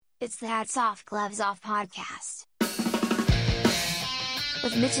It's the Hats Off Gloves Off podcast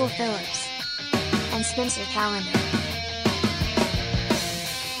with Mitchell Phillips and Spencer Calendar.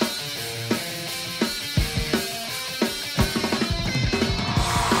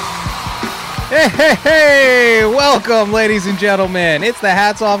 Hey, welcome, ladies and gentlemen. It's the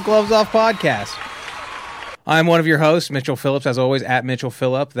Hats Off Gloves Off podcast. I'm one of your hosts, Mitchell Phillips, as always, at Mitchell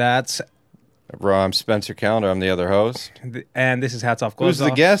Phillip. I'm Spencer Calendar. I'm the other host. And this is Hats Off Gloves Who's Off.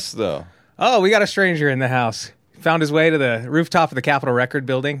 the guest, though? Oh, we got a stranger in the house. Found his way to the rooftop of the Capitol Record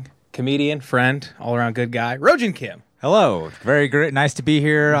Building. Comedian, friend, all-around good guy, Rojan Kim. Hello. Very great. Nice to be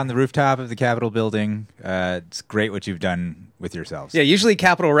here on the rooftop of the Capitol building. It's great what you've done with yourselves. Yeah, usually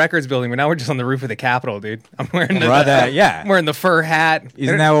Capitol Records Building, but now we're just on the roof of the Capitol, dude. I'm wearing yeah. I'm wearing the fur hat.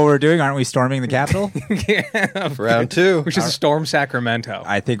 Isn't that what we're doing? Aren't we storming the Capitol? Yeah. Round two. We should storm Sacramento.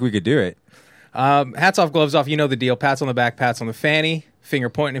 I think we could do it. Hats off, gloves off. You know the deal. Pats on the back, pats on the fanny. Finger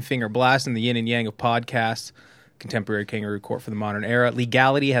pointing and finger blasting. The yin and yang of podcasts. Contemporary kangaroo court for the modern era.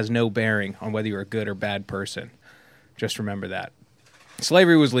 Legality has no bearing on whether you're a good or bad person. Just remember that.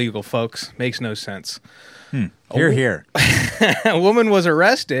 Slavery was legal, folks. Makes no sense. Here. A woman was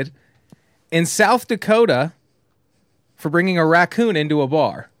arrested in South Dakota for bringing a raccoon into a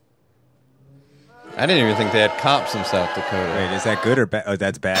bar. I didn't even think they had cops in South Dakota. Wait, is that good or bad? Oh,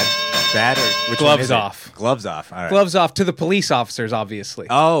 that's bad? Bad or which Gloves one is it? off. Gloves off. All right. Gloves off to the police officers, obviously.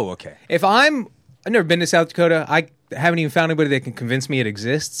 Oh, okay. I've never been to South Dakota. I haven't even found anybody that can convince me it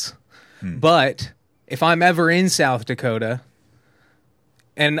exists. But if I'm ever in South Dakota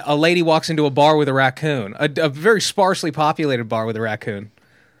and a lady walks into a bar with a raccoon, a very sparsely populated bar with a raccoon,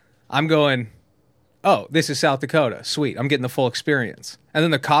 I'm going, oh, this is South Dakota. Sweet. I'm getting the full experience. And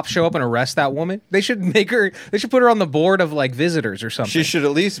then the cops show up and arrest that woman. They should put her on the board of like visitors or something. She should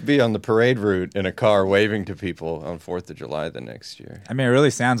at least be on the parade route in a car waving to people on 4th of July the next year. I mean, it really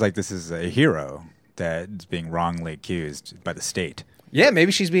sounds like this is a hero that's being wrongly accused by the state. Yeah,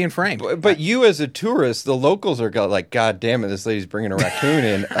 maybe she's being framed. But you as a tourist, the locals are like, God damn it, this lady's bringing a raccoon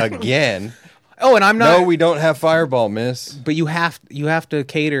in again. Oh, and I'm not. No, we don't have Fireball, miss. But you have to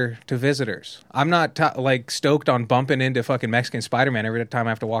cater to visitors. I'm not stoked on bumping into fucking Mexican Spider-Man every time I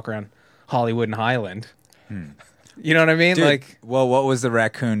have to walk around Hollywood and Highland. You know what I mean? Dude, well, what was the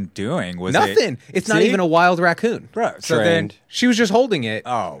raccoon doing? Was Nothing. It's not even a wild raccoon. Bro, so Trained. then, She was just holding it.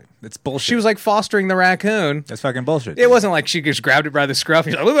 oh, that's bullshit. She was like fostering the raccoon. That's fucking bullshit. It wasn't like she just grabbed it by the scruff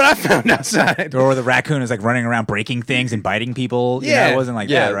and she's like, look what I found outside. Or the raccoon is like running around breaking things and biting people. Yeah. It wasn't like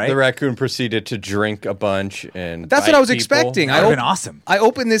Yeah, that, right? the raccoon proceeded to drink a bunch and That's what bite I was people. expecting. That would have been awesome. I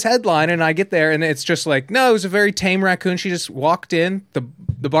open this headline and I get there and it's just like, no, it was a very tame raccoon. She just walked in.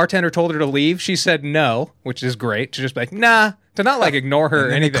 The bartender told her to leave. She said no, which is great. To just be like, nah, to not like ignore her or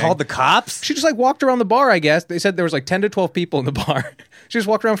And anything. they called the cops? She just like walked around the bar, I guess. They said there was like 10 to 12 people in the bar. She just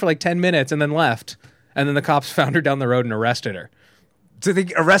walked around for like 10 minutes and then left. And then the cops found her down the road and arrested her. So they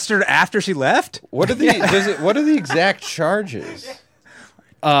arrested her after she left? What are the exact charges?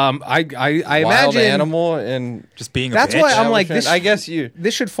 I Wild imagine animal and Just being a That's bitch? why I'm like, this. I guess you.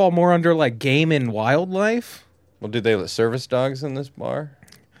 this should fall more under like game and wildlife. Well, do they let service dogs in this bar?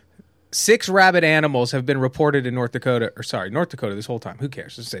 6 rabid animals have been reported in North Dakota this whole time. Who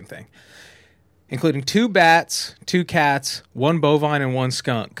cares? It's the same thing. Including 2 bats, 2 cats, 1 bovine, and 1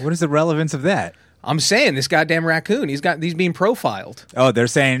 skunk. What is the relevance of that? I'm saying this goddamn raccoon, he's being profiled. Oh, they're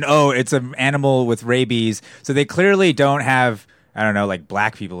saying, it's an animal with rabies. So they clearly don't have, I don't know, like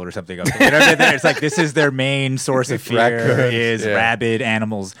black people or something. It's like this is their main source of fear Raccoons, is yeah. rabid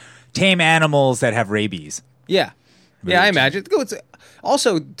animals, tame animals that have rabies. Yeah. Yeah, I imagine. It's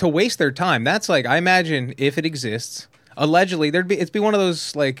also, to waste their time, that's like, I imagine if it exists, allegedly, it'd be one of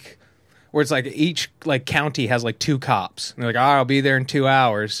those, like, where it's like each, like, county has, like, 2 cops. And they're like, I'll be there in 2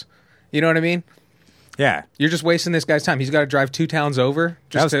 hours. You know what I mean? Yeah. You're just wasting this guy's time. He's got to drive 2 towns over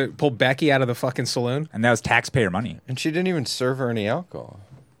just to pull Becky out of the fucking saloon. And that was taxpayer money. And she didn't even serve her any alcohol.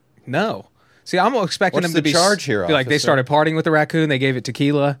 No. See, I'm expecting What's them the to be charge here, be like they officer? started partying with the raccoon. They gave it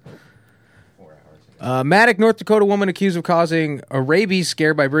tequila. Maddock, North Dakota woman accused of causing a rabies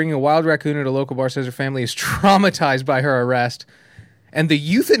scare by bringing a wild raccoon at a local bar says her family is traumatized by her arrest and the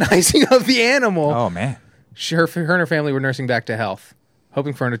euthanizing of the animal. Oh, man. Her and her family were nursing back to health,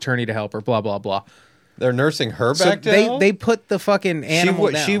 hoping for an attorney to help her. Blah blah blah. They're nursing her So back to health? they put the fucking animal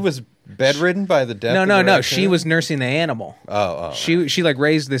down. She was bedridden by the death. No, of no, the no. raccoon? She was nursing the animal. Oh. She like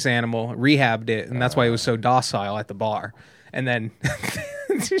raised this animal, rehabbed it, and that's why it was so docile at the bar. And then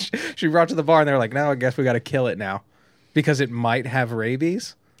she brought it to the bar, and they're like, "No, I guess we got to kill it now because it might have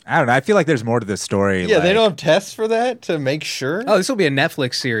rabies." I don't know. I feel like there's more to this story. Yeah, they like- don't have tests for that to make sure. Oh, this will be a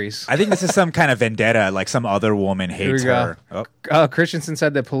Netflix series. I think this is some kind of vendetta. Like some other woman hates we go. her. Oh. Christensen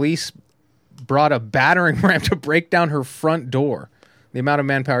said that police brought a battering ram to break down her front door. The amount of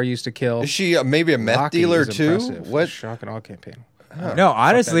manpower used to kill. Is she maybe a meth Rocky dealer is too? impressive. What? Shock and awe campaign. No,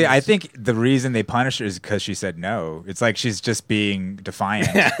 honestly, I means. think the reason they punished her is because she said no. It's like she's just being defiant.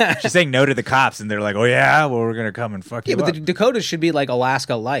 She's saying no to the cops, and they're like, "Oh yeah, well we're gonna come and fuck Yeah, you but up." the Dakotas should be like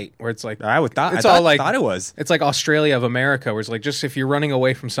Alaska Light, where it's like I would thought it's I all thought, like thought it was. It's like Australia of America, where it's like just if you're running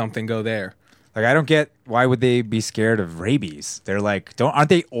away from something, go there. Like I don't get why would they be scared of rabies? They're like, aren't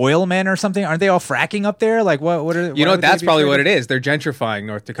they oil men or something? Aren't they all fracking up there? Like what are You know, that's probably what it is. They're gentrifying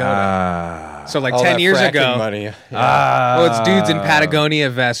North Dakota. So like All 10 that years fracking ago, money. Yeah. well, it's dudes in Patagonia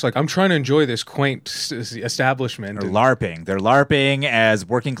vests. Like, I'm trying to enjoy this quaint establishment. They're LARPing. They're LARPing as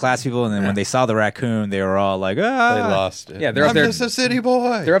working class people, and then when they saw the raccoon, they were all like, "Ah!" They lost it. Yeah, they're up I'm there- just a city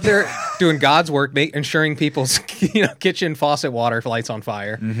boy. They're up there doing God's work, ensuring people's kitchen faucet water lights on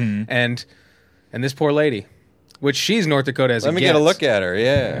fire, and this poor lady, which she's North Dakota as Let it me gets. get a look at her.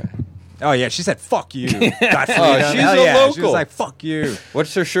 Yeah. Oh yeah, she said, "Fuck you." Got freedom. Oh, she's Hell a yeah. She local. was like, "Fuck you."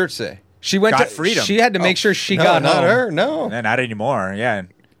 What's her shirt say? She went Got to freedom. She had to make sure she no, got not home. her. No. Eh, not anymore. Yeah,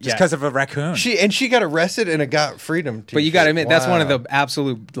 just Yeah. because of a raccoon. She got arrested and it got freedom. But you got to admit, that's one of Wow. the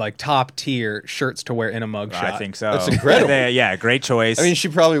absolute like top tier shirts to wear in a mugshot. I think so. That's incredible. Yeah, great choice. I mean, she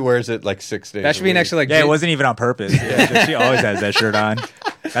probably wears it like 6 days. That should be a next to week. like yeah, it wasn't even on purpose. Yeah, she always has that shirt on.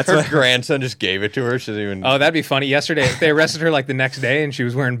 That's Her what. grandson just gave it to her. She doesn't even. Oh, that'd be funny. Yesterday, they arrested her like the next day, and she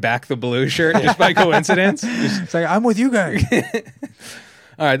was wearing Back the Blue shirt just by coincidence. It's like I'm with you guys.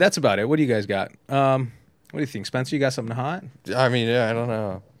 All right, that's about it. What do you guys got? What do you think, Spencer? You got something hot? I mean, yeah, I don't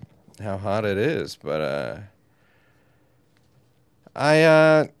know how hot it is, but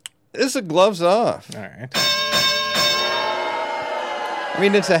this is gloves off. All right. I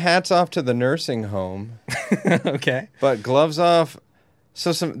mean, it's a hats off to the nursing home, Okay. but gloves off.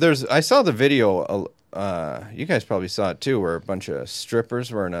 So I saw the video. You guys probably saw it too, where a bunch of strippers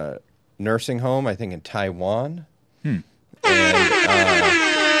were in a nursing home. I think in Taiwan. And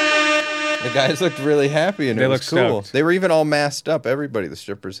the guys looked really happy, and They it was looked cool. stoked. They were even all masked up. Everybody, the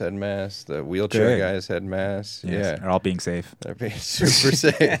strippers had masks. The wheelchair Good. guys had masks. Yes, Yeah, they're all being safe. they're being super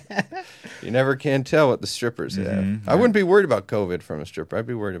safe. You never can tell what the strippers have. Mm-hmm. I wouldn't be worried about COVID from a stripper. I'd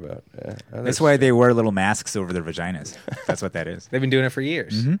be worried about. That's why they wear little masks over their vaginas. That's what that is. They've been doing it for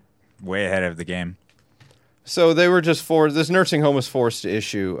years. Way ahead of the game. So they were just this nursing home was forced to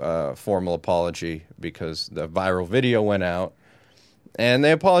issue a formal apology because the viral video went out, and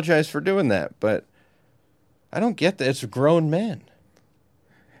they apologized for doing that. But I don't get that. It's grown men.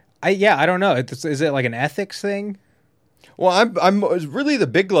 I don't know. Is it like an ethics thing? Well, I'm really the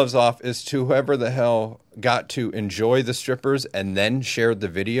big gloves off is to whoever the hell got to enjoy the strippers and then shared the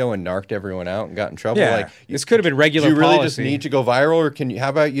video and narked everyone out and got in trouble. Yeah. Like, This could have been regular do you really policy. just need to go viral, or can you? How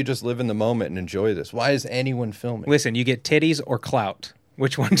about you just live in the moment and enjoy this? Why is anyone filming? Listen, you get titties or clout.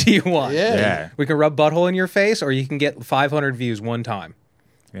 Which one do you want? Yeah. Yeah. We can rub butthole in your face, or you can get 500 views one time.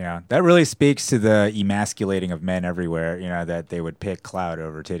 Yeah, that really speaks to the emasculating of men everywhere. You know that they would pick clout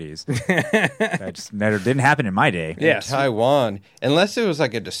over titties. That just never didn't happen in my day. In Yes. Taiwan, unless it was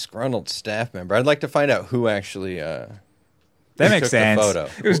like a disgruntled staff member. I'd like to find out who actually that makes took sense. the photo.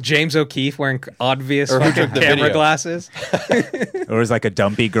 It was James O'Keefe wearing obvious Or who fucking took the camera video. glasses. Or it was like a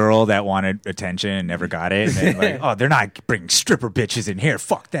dumpy girl that wanted attention and never got it. And then like, oh, they're not bringing stripper bitches in here.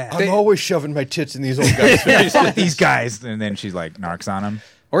 Fuck that. I'm always shoving my tits in these old guys' faces. Fuck these guys. And then she's like narcs on them.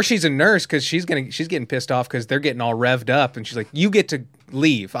 Or she's a nurse because she's getting pissed off because they're getting all revved up, and she's like, "You get to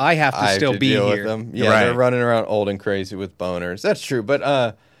leave. I have to I have still to be deal here." with them. Yeah, Right. they're running around old and crazy with boners. That's true, but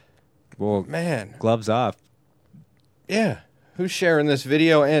Well, man, gloves off. yeah, who's sharing this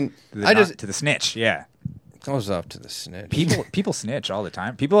video? And To the snitch. Yeah. goes off to the snitch. People snitch all the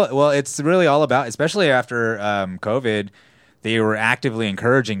time. It's really all about, especially after COVID, they were actively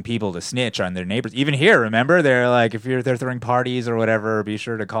encouraging people to snitch on their neighbors. Even here, remember, they're like, if they're throwing parties or whatever, be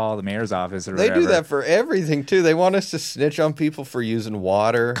sure to call the mayor's office or They whatever. do that for everything too. They want us to snitch on people for using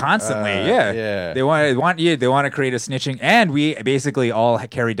water Constantly, yeah. They want to create a snitching, and we basically all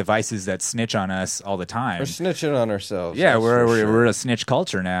carry devices that snitch on us all the time. We're snitching on ourselves. Yeah, that's we're for sure. we're a snitch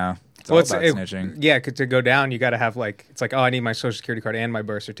culture now. It's all about snitching. Yeah, 'cause to go down, you got to have like, it's like, oh, I need my social security card and my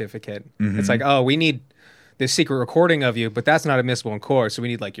birth certificate. Mm-hmm. It's like, oh, we need this secret recording of you, but that's not admissible in court. So we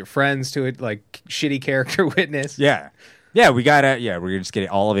need like your friends to it, like shitty character witness. Yeah, we're gonna just get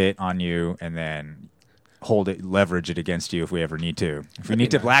all of it on you, and then leverage it against you if we ever need to. If we need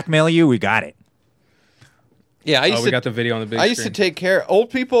to blackmail you, we got it. Yeah, We got the video on the big I used to screen. take care.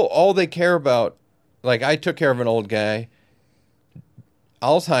 Old people, all they care about. Like I took care of an old guy.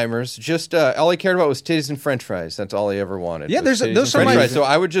 Alzheimer's. Just all he cared about was titties and French fries. That's all he ever wanted. Yeah, was there's titties those and are French my- fries. So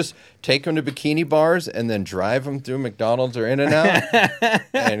I would just take him to bikini bars and then drive him through McDonald's or In-N-Out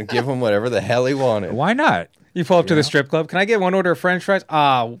and give him whatever the hell he wanted. Why not? You pull up to the strip club. Can I get one order of French fries?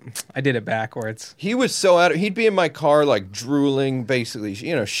 Ah, I did it backwards. He was so out of, he'd be in my car like drooling, basically,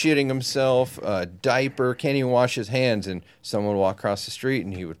 shitting himself, diaper, can't even wash his hands, and someone would walk across the street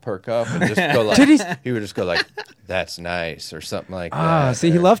and he would perk up and just go like, he would just go like, that's nice, or something like that. Ah, see,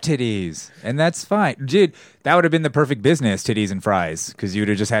 he loved titties, and that's fine. Dude, that would have been the perfect business, titties and fries, because you would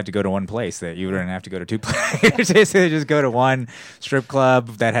have just had to go to one place. That you wouldn't have to go to two places. Just go to one strip club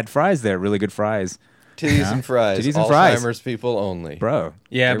that had fries there, really good fries. Titties and fries. Titties and fries. Alzheimer's people only. Bro.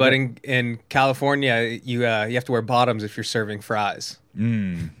 Yeah, but in California, you have to wear bottoms if you're serving fries.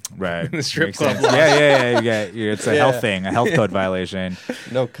 Right. The strip Makes club sense. laws. Yeah. It's a health thing, a health code violation.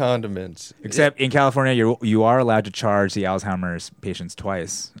 No condiments. Except in California, you are allowed to charge the Alzheimer's patients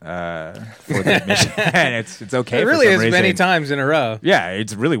twice for the admission. And it's okay. It really for is some reason. many times in a row. Yeah,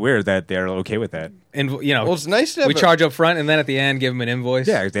 it's really weird that they're okay with that. And Well, it's nice to have we charge up front and then at the end give them an invoice.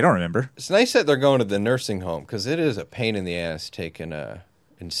 Yeah, they don't remember. It's nice that they're going to the nursing home because it is a pain in the ass taking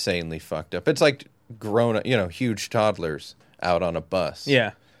insanely fucked up. It's like grown, huge toddlers out on a bus.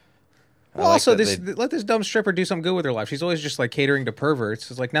 Yeah. Well, like also, that let this dumb stripper do something good with her life. She's always just like catering to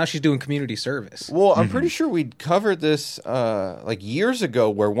perverts. It's like now she's doing community service. Well, I'm pretty sure we covered this like years ago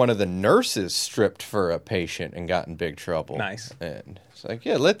where one of the nurses stripped for a patient and got in big trouble. Nice. And it's like,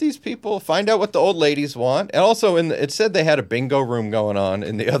 yeah, let these people find out what the old ladies want. And also, it said they had a bingo room going on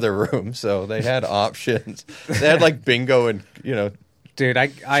in the other room, so they had options. They had like bingo and, Dude, I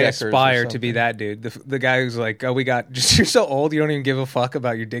Checkers or aspire to be something. that dude. The guy who's like, oh, you're so old, you don't even give a fuck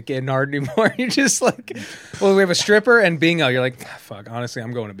about your dick getting hard anymore. You're just like, well, we have a stripper and bingo. You're like, fuck, honestly,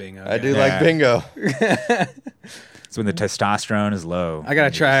 I'm going to bingo. I do Yeah. like bingo. It's when the testosterone is low. I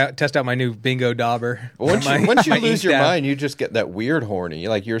gotta test out my new bingo dauber. Once My- you my lose ink your dab. mind, you just get that weird horny.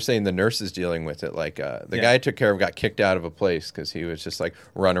 Like you were saying, the nurse is dealing with it. Like the guy I took care of got kicked out of a place because he was just like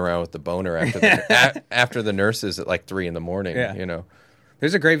running around with the boner after after the nurses at like 3 a.m. Yeah.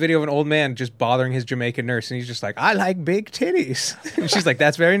 There's a great video of an old man just bothering his Jamaican nurse, and he's just like, I like big titties. And she's like,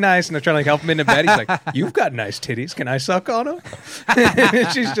 that's very nice. And they're trying to like, help him into bed. He's like, you've got nice titties. Can I suck on them?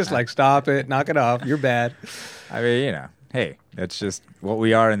 And she's just like, stop it. Knock it off. You're bad. I mean, hey, that's just what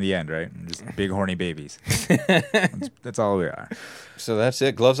we are in the end, right? Just big horny babies. That's all we are. So that's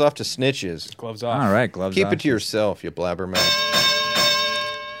it. Gloves off to snitches. Gloves off. All right, gloves Keep off. it to yourself, you blabbermouth.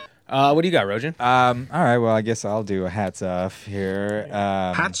 What do you got, Rojan? All right, well, I guess I'll do a hats off here.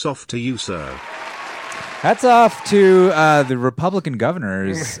 Hats off to you, sir. Hats off to the Republican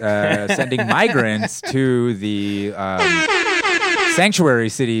governors sending migrants to the sanctuary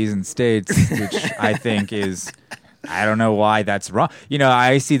cities and states, which I think is... I don't know why that's wrong.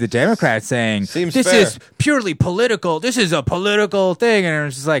 I see the Democrats saying, Seems this fair. is purely political. This is a political thing. And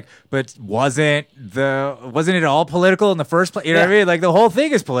it's just like, but wasn't it all political in the first place? You know what I mean? Like the whole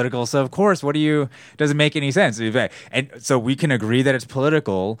thing is political. So of course, doesn't make any sense. And so we can agree that it's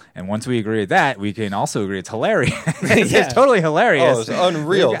political. And once we agree with that, we can also agree it's hilarious. It's totally hilarious. Oh, it's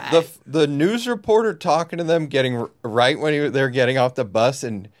unreal. The news reporter talking to them, getting right when they're getting off the bus,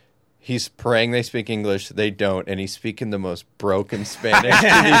 and he's praying they speak English. They don't. And he's speaking the most broken Spanish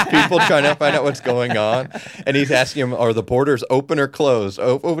to these people trying to find out what's going on. And he's asking them, are the borders open or closed?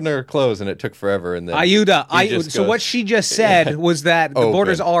 Open or closed? And it took forever. And then Ayuda. he just So goes, what she just said was that the Open.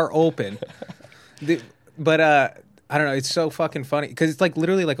 borders are open. But I don't know. It's so fucking funny because it's like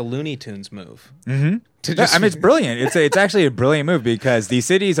literally like a Looney Tunes move. Mm-hmm. I mean, it's brilliant. It's actually a brilliant move because these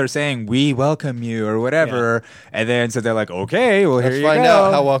cities are saying we welcome you or whatever, and then so they're like, okay, well Let's here you find go.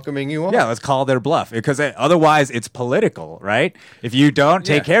 out how welcoming you are. Yeah, let's call their bluff because otherwise it's political, right? If you don't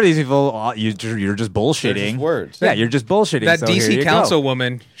take care of these people, you're just bullshitting. They're just words. Yeah, you're just bullshitting. That so here DC you go.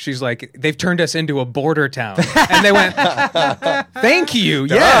 councilwoman, she's like, they've turned us into a border town, and they went, "Thank you,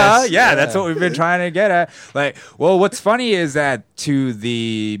 Duh, yes, yeah, that's what we've been trying to get at. Like, well, what's funny is that to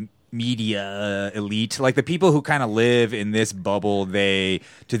the media elite, like the people who kind of live in this bubble, they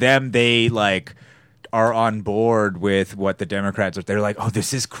like are on board with what the Democrats are. They're like, oh,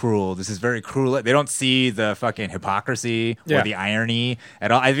 this is cruel. This is very cruel. They don't see the fucking hypocrisy or the irony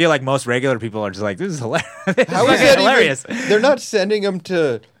at all. I feel like most regular people are just like, this is hilarious. How is that hilarious? They're not sending them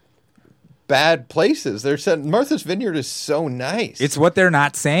to bad places. They're sending Martha's Vineyard is so nice. It's what they're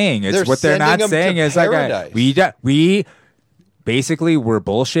not saying. It's They're what they're not sending 'em saying to is like paradise. basically we're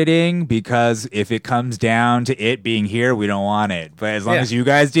bullshitting because if it comes down to it being here, we don't want it. But as long as you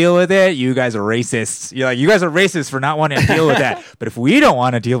guys deal with it, you guys are racists. You're like, you guys are racist for not wanting to deal with that. But if we don't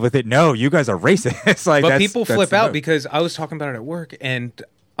want to deal with it, no, you guys are racist. Like, but people flip out because I was talking about it at work, and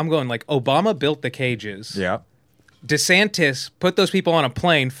I'm going like, Obama built the cages. Yeah. DeSantis put those people on a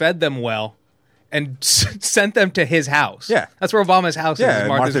plane, fed them well, and sent them to his house. Yeah. That's where Obama's house Yeah, is.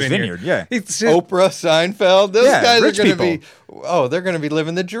 Martha's Vineyard. Yeah. It's just- Oprah, Seinfeld, those Yeah, guys are rich going to be. people. They're going to be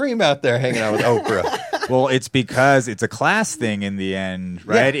living the dream out there, hanging out with Oprah. Well, it's because it's a class thing in the end,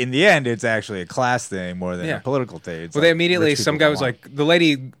 right? In the end, it's actually a class thing more than a political thing. It's Well, they like immediately, rich some people guy don't was want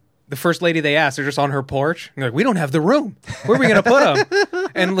like, the first lady they asked, they're just on her porch. And they're like, we don't have the room. Where are we going to put them?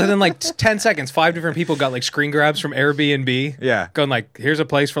 And within like 10 seconds, 5 different people got like screen grabs from Airbnb. Yeah. Going like, here's a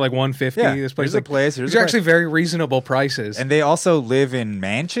place for like $150. Yeah, This place here's a like, place, here's These a are place. actually very reasonable prices. And they also live in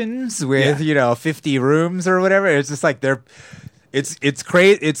mansions with 50 rooms or whatever. It's just like it's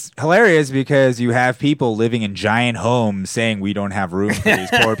crazy. It's hilarious because you have people living in giant homes saying we don't have room for these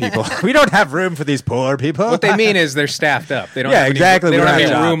poor people. We don't have room for these poor people. what they mean is they're staffed up. They don't Yeah, have any, exactly. They We don't don't have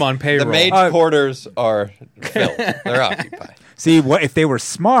have any jobs. room on The payroll. maid's quarters are filled. They're occupied. See, what if they were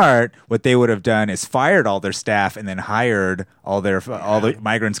smart? What they would have done is fired all their staff and then hired all the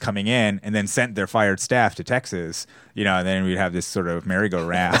migrants coming in, and then sent their fired staff to Texas. And then we'd have this sort of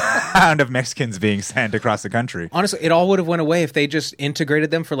merry-go-round of Mexicans being sent across the country. Honestly, it all would have went away if they just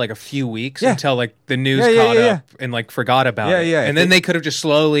integrated them for like a few weeks Yeah. until like the news Yeah, caught yeah. up and like forgot about it. Yeah. And then they could have just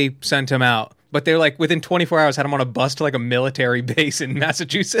slowly sent him out. But they're like within 24 hours had him on a bus to like a military base in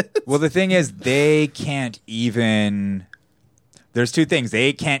Massachusetts. Well, the thing is, they can't even. There's two things.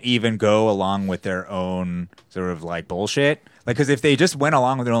 They can't even go along with their own sort of like bullshit. Like, because if they just went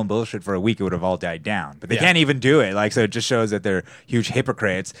along with their own bullshit for a week, it would have all died down. But they can't even do it. Like, so it just shows that they're huge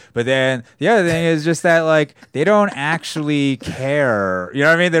hypocrites. But then the other thing is just that, like, they don't actually care. You know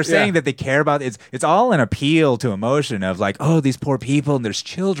what I mean? They're saying that they care about it. It's all an appeal to emotion of like, oh, these poor people and there's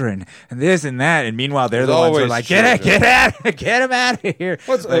children and this and that. And meanwhile, they're the ones who are always like, children. get them out of here.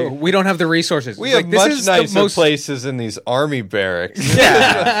 We don't have the resources. We Like, have this much is the nicer most- places in these army barracks.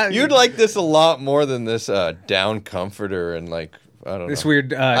 Yeah. You'd like this a lot more than this down comforter and like I don't This know.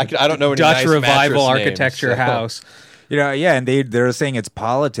 weird I don't know any Dutch nice revival mattress names, architecture so- house. And they're saying it's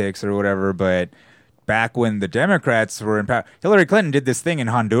politics or whatever, but back when the Democrats were in power, Hillary Clinton did this thing in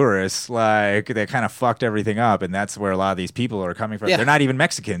Honduras, like they kind of fucked everything up, and that's where a lot of these people are coming from. Yeah. They're not even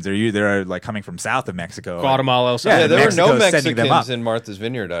Mexicans; they're like coming from south of Mexico, Guatemala, El Yeah, Salvador. there were no Mexico's sending them Mexicans up. in Martha's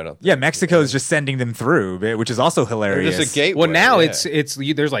Vineyard. I don't. Yeah, Mexico's just sending them through, which is also hilarious. There's a gateway. Well, now yeah. it's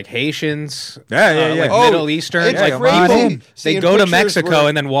there's like Haitians, Yeah. like Oh, Middle Eastern. it's like like people, rainbow. they Seeing go to pictures Mexico where-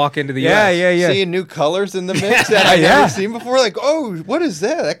 and then walk into the Yeah, U.S. seeing new colors in the mix that I've Yeah. never seen before. Like, oh, what is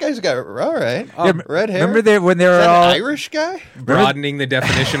that? That guy's got all right. Red hair. Remember when they Is were that all an Irish guy? broadening the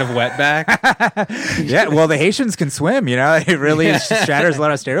definition of wetback. yeah, well, the Haitians can swim, It really shatters a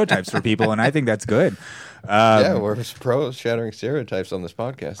lot of stereotypes for people, and I think that's good. Yeah, we're pros shattering stereotypes on this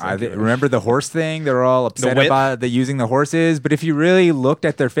podcast. Thank you. Remember the horse thing? They were all upset whip? about the using the horses, but if you really looked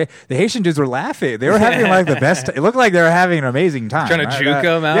at their face, the Haitian dudes were laughing. They were having like the best. It looked like they were having an amazing time. Trying to juke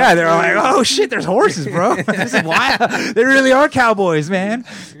 'em out? Yeah, they were like, "Oh shit, there's horses, bro! This is wild. They really are cowboys, man.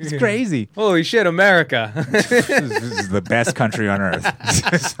 It's crazy. Holy shit, America. This is the best country on earth.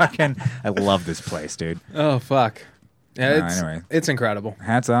 It's fucking, I love this place, dude. Oh, fuck. Yeah, Anyway. it's incredible.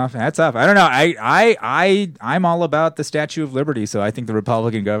 Hats off. I don't know. I'm all about the Statue of Liberty. So I think the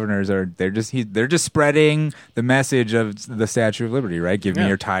Republican governors they're just spreading the message of the Statue of Liberty, right? Give me Yeah.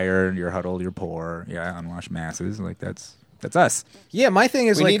 your tired, you're huddled, you're poor, unwashed masses. Like that's us. Yeah, my thing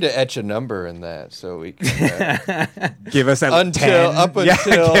is We like need to etch a number in that so we can Give us that until 10. up Yeah,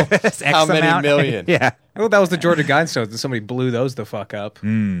 until give us X how many amount. million? Yeah. well, that was the Georgia Guidestones, and somebody blew those the fuck up.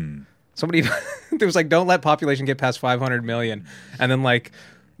 Somebody there was like, don't let population get past 500 million, and then like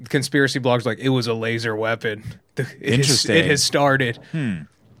conspiracy blogs like it was a laser weapon. Interesting. It has started.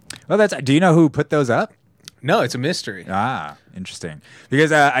 Well, do you know who put those up? No, it's a mystery. Ah, interesting.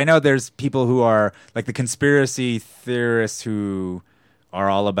 Because I know there's people who are like the conspiracy theorists who are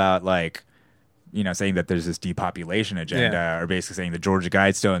all about like, saying that there's this depopulation agenda, or basically saying the Georgia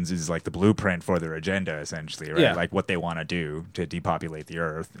Guidestones is like the blueprint for their agenda, essentially, right? Yeah. Like what they want to do to depopulate the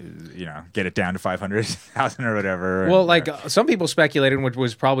earth, is, get it down to 500,000 or whatever. Well, like some people speculated, which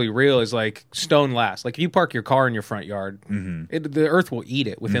was probably real, is like stone lasts. Like if you park your car in your front yard, the earth will eat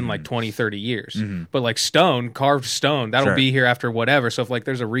it within like 20, 30 years. But like carved stone, that'll Sure. be here after whatever. So if like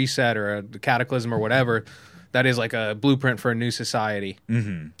there's a reset or a cataclysm or whatever, that is like a blueprint for a new society.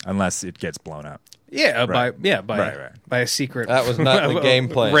 unless it gets blown up. Yeah, Right. by a secret. That was not in the game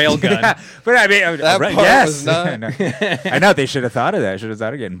plan. Railgun. Yeah, but I mean, That part yes. was not- I know they should have thought of that. Should have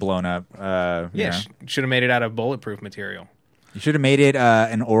thought of getting blown up. Yeah, You know. should have made it out of bulletproof material. You should have made it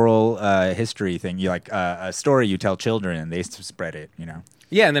an oral history thing. You like a story you tell children, and they spread it. You know,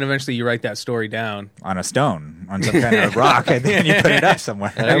 Yeah, and then eventually you write that story down. on a stone, on some kind of rock, and then you put it up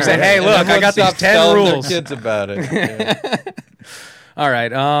somewhere. And you say, "Hey, look, I Everyone got these stopped 10 telling their rules." kids about it. Yeah. All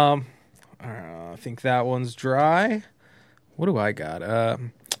right. I think that one's dry. What do I got?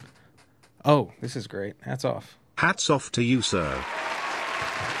 Oh, this is great. Hats off. Hats off to you, sir.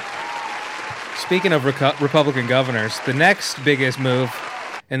 Speaking of Republican governors, the next biggest move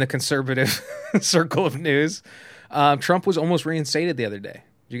in the conservative circle of news, Trump was almost reinstated the other day.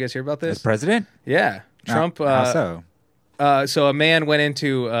 Did you guys hear about As this? president, Yeah. Trump. How so? So a man went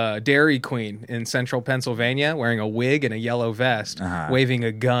into Dairy Queen in central Pennsylvania wearing a wig and a yellow vest, waving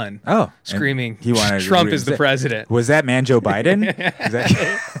a gun, Oh, screaming, and he wanted to Trump is the reinstate- president. Was that man Joe Biden? Is that-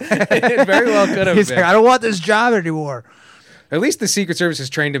 It very well could have He's been. like, I don't want this job anymore. At least the Secret Service has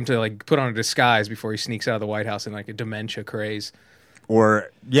trained him to like put on a disguise before he sneaks out of the White House in like a dementia craze.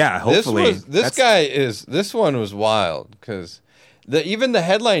 Or yeah, hopefully This one was wild because even the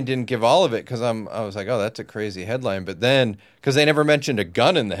headline didn't give all of it because I was like, oh, that's a crazy headline. But then because they never mentioned a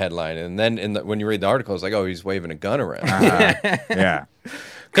gun in the headline, and then when you read the article, it's like, oh, he's waving a gun around. yeah.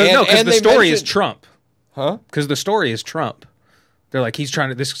 Because And the they story is mentioned- Trump. Huh? Because the story is Trump. They're like, he's trying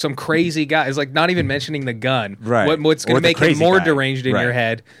to, this some crazy guy is like not even mentioning the gun. Right. What's going Or to the make him crazy more guy. deranged in Right. your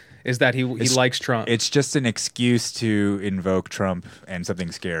head is that he likes Trump. It's just an excuse to invoke Trump and something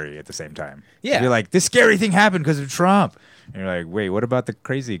scary at the same time. Yeah. You're like, this scary thing happened because of Trump. And you're like, wait, what about the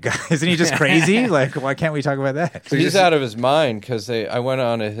crazy guy? Isn't he just crazy? Like, why can't we talk about that? He's out of his mind because I went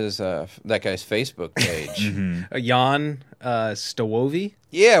on to his that guy's Facebook page. Jan Stowovi.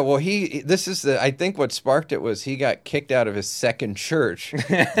 Yeah, well, this is I think what sparked it was he got kicked out of his second church.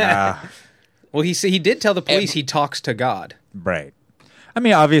 Well, he did tell the police he talks to God. Right. I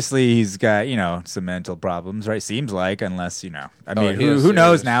mean, obviously, he's got, some mental problems, right? Seems like, unless, I mean, he is who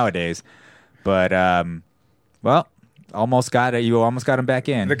knows serious. nowadays? But, well, you almost got him back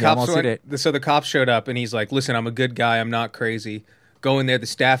in. The You cops almost did it. so the cops showed up and he's like, "Listen, I'm a good guy. I'm not crazy. Go in there. The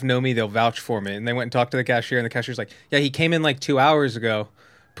staff know me. They'll vouch for me." And they went and talked to the cashier, and the cashier's like, "Yeah, he came in like 2 hours ago,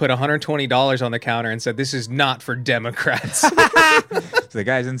 put $120 on the counter, and said this is not for Democrats." So the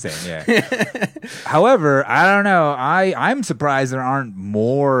guy's insane, yeah. However, I don't know. I'm surprised there aren't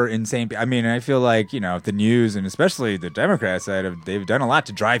more insane people. I mean, I feel like, the news and especially the Democrat side, they've done a lot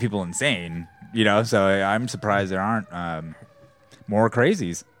to drive people insane, so I'm surprised there aren't more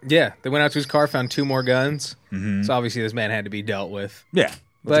crazies. Yeah, they went out to his car, found 2 more guns. So obviously this man had to be dealt with. Yeah. It's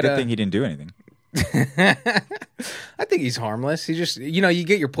But, a good thing he didn't do anything. I think he's harmless. He just, you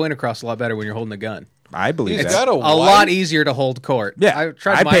get your point across a lot better when you're holding a gun. I believe He's that. got a A wife? lot easier to hold court. Yeah, I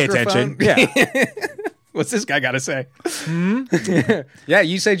tried I pay microphone. attention. Yeah. What's this guy got to say? Yeah,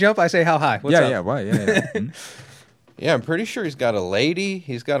 you say jump, I say how high. What's up? Yeah, why? Yeah. Mhm. Yeah, I'm pretty sure he's got a lady.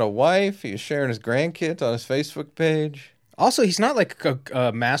 He's got a wife. He's sharing his grandkids on his Facebook page. Also, he's not like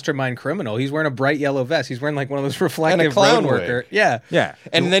a mastermind criminal. He's wearing a bright yellow vest. He's wearing like one of those reflective clown road wig. worker. Yeah. Yeah.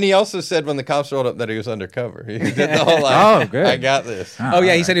 And then he also said when the cops rolled up that he was undercover. He did the whole Oh, good. I got this. Oh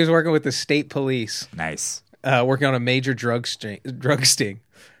yeah, he said he was working with the state police, Nice. working on a major drug sting.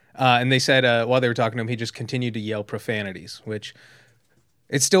 And they said while they were talking to him, he just continued to yell profanities, which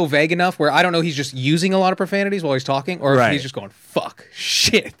it's still vague enough where I don't know he's just using a lot of profanities while he's talking, or if Right. he's just going "fuck,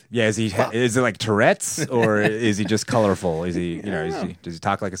 shit." Yeah, is it like Tourette's or is he just colorful? Is he, does he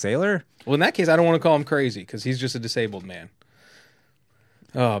talk like a sailor? Well, in that case, I don't want to call him crazy because he's just a disabled man.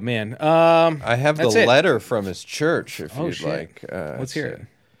 Oh man, I have the That's it. letter from his church if Oh, you'd shit. like. Let's hear it.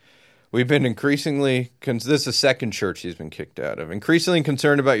 We've been increasingly, this is the second church he's been kicked out of, increasingly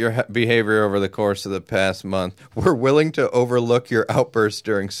concerned about your behavior over the course of the past month. We're willing to overlook your outbursts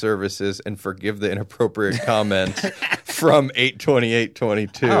during services and forgive the inappropriate comments from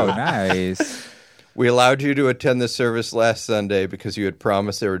 8/28/22. Oh, nice. We allowed you to attend the service last Sunday because you had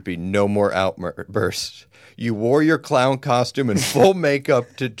promised there would be no more outbursts. You wore your clown costume and full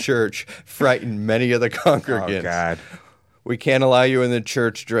makeup to church, frightened many of the congregants. Oh, God. We can't allow you in the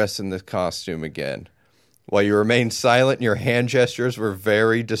church dressed in this costume again. While you remained silent, your hand gestures were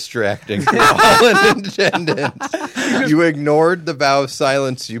very distracting to all in attendance. You ignored the vow of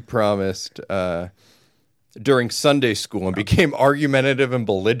silence you promised during Sunday school and became argumentative and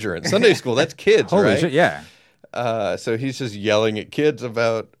belligerent. Sunday school, that's kids, Holy right? shit, yeah. So he's just yelling at kids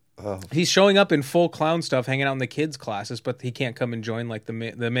about... He's showing up in full clown stuff, hanging out in the kids' classes, but he can't come and join like the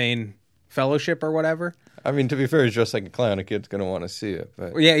main fellowship or whatever. I mean, to be fair, he's dressed like a clown. A kid's going to want to see it.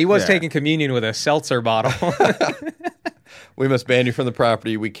 But Yeah, he was Yeah. taking communion with a seltzer bottle. we must ban you from the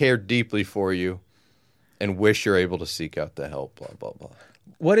property. We care deeply for you and wish you're able to seek out the help, blah, blah, blah.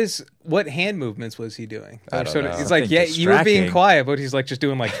 What hand movements was he doing? I don't Sort of- know. He's like, Something yeah, you were being distracting. quiet, but he's like just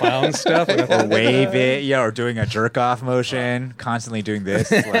doing like clown stuff. Or wave it, yeah, or doing a jerk off motion, constantly doing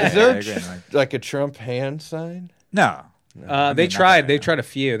this. Is there and, like a Trump hand sign? no. They tried. They tried a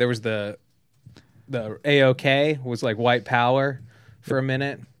few. There was the AOK was like white power for a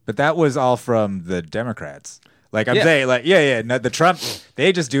minute. But that was all from the Democrats. Like I'm Yeah. saying, like no, the Trump,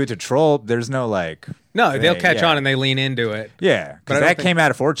 they just do it to troll. There's no like, No, they'll thing, catch yeah. on and they lean into it. yeah, But I because don't that think- came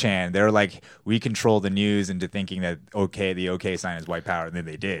out of 4chan. They were like, we control the news into thinking that the OK sign is white power, and then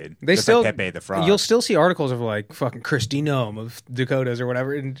they did. They Just still like Pepe the Frog. You'll still see articles of like fucking Christy Nome of Dakotas or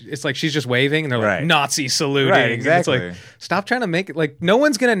whatever, and it's like she's just waving and they're like Right. Nazi saluting. Right, And exactly. it's like stop trying to make it like no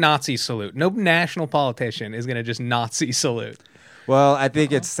one's gonna Nazi salute. No national politician is gonna just Nazi salute. Well, I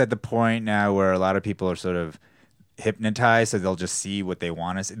think it's at the point now where a lot of people are sort of hypnotized, so they'll just see what they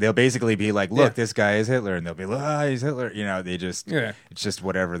want to see. They'll basically be like, look, Yeah. this guy is Hitler, and they'll be like, he's Hitler. You know, they just, Yeah. it's just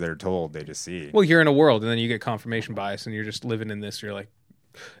whatever they're told, they just see. Well, you're in a world, and then you get confirmation bias, and you're just living in this. You're like,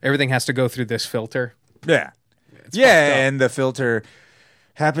 everything has to go through this filter. Yeah. fucked up. And the filter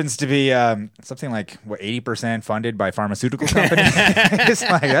happens to be something like 80% funded by pharmaceutical companies. It's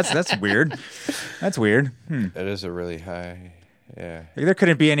like that's weird. That's weird. It is a really high. Yeah. There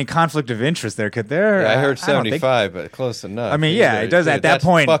couldn't be any conflict of interest there, could there? I heard don't think- 75, but close enough. I mean, yeah, it does Dude, at that that's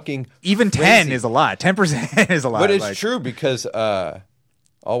point. Fucking Even crazy. 10 is a lot. 10% is a lot. But it's like- true because I'll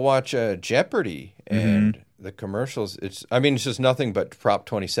watch Jeopardy and the commercials. It's just nothing but Prop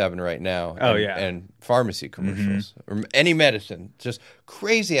 27 right now. Oh, and, yeah. and pharmacy commercials or any medicine, just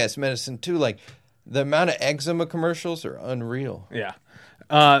crazy ass medicine too. Like the amount of eczema commercials are unreal. Yeah.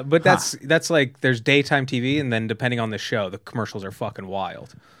 But that's like there's daytime TV, and then depending on the show, the commercials are fucking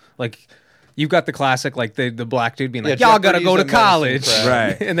wild. Like you've got the classic, like the black dude being like, Yeah, "Y'all gotta go to Jeopardy's a college," medicine crowd.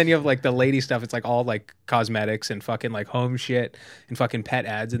 Right. and then you have like the lady stuff. It's like all like cosmetics and fucking like home shit and fucking pet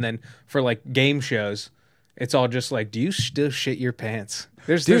ads. And then for like game shows, it's all just like, do you still shit your pants?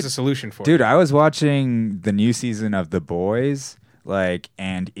 There's a solution for it. Dude, I was watching the new season of The Boys, like,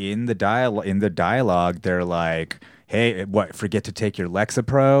 and in the dialogue, they're like, "Hey, what? Forget to take your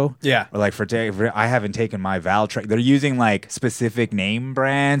Lexapro." Yeah. Or like, I haven't taken my Valtrex. They're using like specific name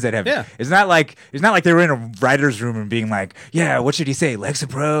brands that have. Yeah. It's not like they were in a writer's room and being like, "Yeah, what should he say?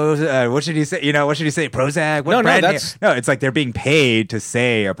 Lexapro? What should he say? What should he say? Prozac? What No, brand name?" that's- No, it's like they're being paid to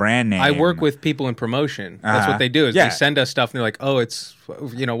say a brand name. I work with people in promotion. That's Uh-huh. what they do. Is Yeah. they send us stuff, and they're like, "Oh, it's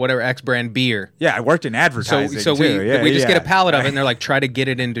whatever X brand beer." Yeah, I worked in So advertising. so too. we just get a Yeah. pallet of it, and they're like, "Try to get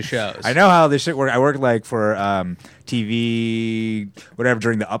it into shows." I know how this shit works. I worked like for TV, whatever,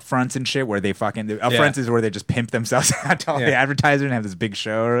 during the upfronts and shit, where the upfronts is where they just pimp themselves out to all the Yeah. advertisers and have this big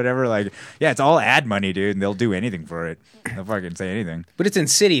show or whatever. Like, yeah, it's all ad money, dude, and they'll do anything for it. They'll fucking say anything. But it's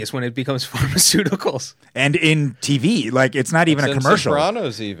insidious when it becomes pharmaceuticals. And in TV, like, it's not even It's a in commercial.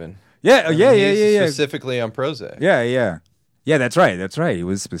 Sopranos even. Yeah. Specifically on Prozac. Yeah, that's right. He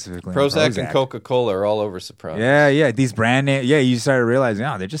was specifically on Prozac and Coca-Cola are all over Sopranos. Yeah. These brand name. Yeah, you started realizing,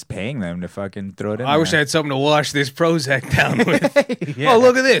 they're just paying them to fucking throw it in. I wish I there. had something to wash this Prozac down with. Oh,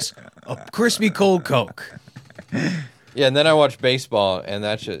 look at this. A crispy cold Coke. Yeah, and then I watch baseball, and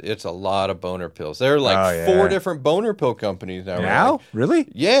it's a lot of boner pills. There are like Oh, yeah. 4 different boner pill companies now. Now? Like, Really?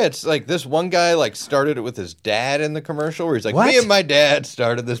 yeah, it's like this one guy like started it with his dad in the commercial, where he's like, What? "Me and my dad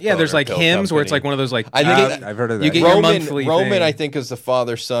started this." Yeah, there's boner like pill hymns where it's company." like one of those like I think I've heard of that. you get your Roman, monthly Roman, thing. I think, is the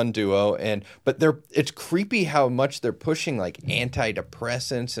father-son duo, but it's creepy how much they're pushing like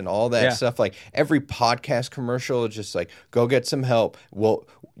antidepressants and all that Yeah. stuff. Like every podcast commercial is just like, "Go get some help." Well,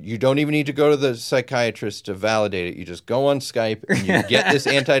 you don't even need to go to the psychiatrist to validate it. You just go on Skype and you get this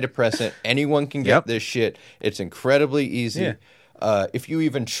antidepressant. Anyone can get Yep. this shit. It's incredibly easy. Yeah. If you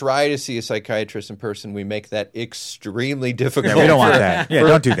even try to see a psychiatrist in person, we make that extremely difficult. Yeah, we don't want for- that. Yeah, for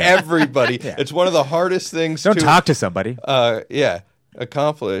don't do that. Everybody, it's one of the hardest things. Don't to, talk to somebody.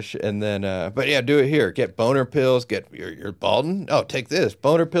 accomplish, and then but yeah, do it here. Get boner pills. Get you're balding. Oh, take this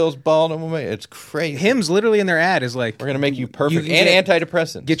boner pills. Balding. It's crazy. hymns literally in their ad is like We're gonna make you perfect you and get-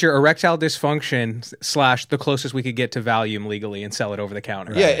 antidepressants. get your erectile dysfunction / the closest we could get to Valium legally and sell it over the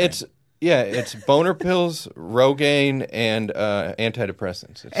counter. yeah, it's Yeah, it's boner pills, Rogaine, and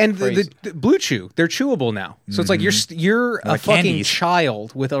antidepressants. It's And crazy. the Blue Chew, they're chewable now. So it's like you're a Like fucking candies.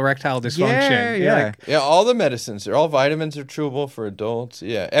 child with erectile dysfunction. Yeah, You're yeah. like, Yeah, all the medicines. All vitamins are chewable for adults.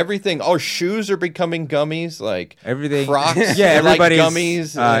 Yeah, everything. Oh, shoes are becoming gummies. Like Everything. Crocs. Yeah, are like everybody's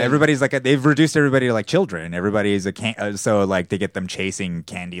gummies. and- everybody's like they've reduced everybody to like children. Everybody's so like they get them chasing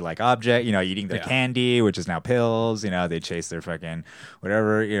candy like object. You know, eating their Yeah. candy, which is now pills. You know, they chase their fucking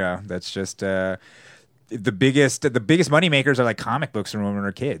whatever. You know, that's just. The biggest money makers are like comic books from when we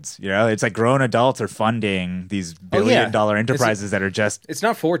were kids. You know, it's like grown adults are funding these billion-dollar enterprises that are just it's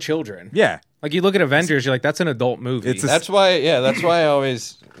not for children. yeah. Like you look at Avengers, you're like, that's an adult movie. It's a- That's why. Yeah, that's why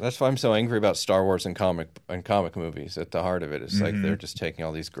I'm so angry about Star Wars and comic movies. At the heart of it, it's like they're just taking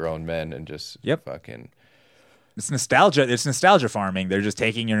all these grown men and just Yep. fucking. It's nostalgia. It's nostalgia farming. They're just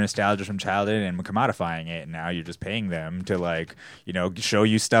taking your nostalgia from childhood and commodifying it, and now you're just paying them to like, you know, show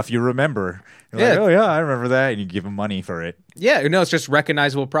you stuff you remember. You're like, Yeah. oh yeah, I remember that, and you give them money for it. yeah, no, it's just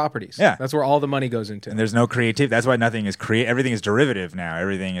recognizable properties. Yeah. That's where all the money goes into. And there's no creative. That's why nothing is everything is derivative now.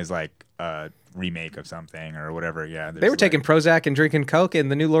 Everything is like a remake of something or whatever. Yeah, They were taking Prozac and drinking Coke in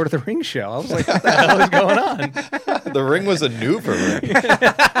the new Lord of the Rings show. I was like, what the hell is going on? The Ring was a new for Ring.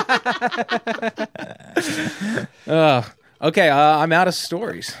 Okay, I'm out of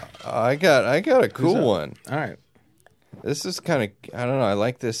stories. I got a cool one. All right. This is kind of, I don't know, I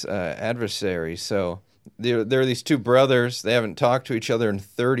like this adversary. So there are these two brothers. They haven't talked to each other in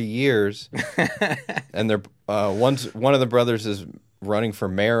 30 years. And they're one of the brothers is running for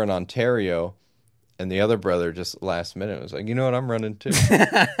mayor in Ontario. And the other brother just last minute was like, you know what, I'm running too.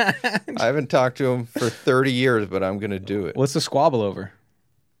 I haven't talked to him for 30 years, but I'm going to do it. What's the squabble over?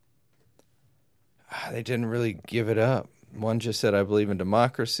 They didn't really give it up. One just said, I believe in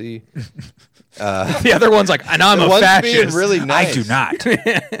democracy. The other one's like, and I'm a One's fascist. being really nice. I do not.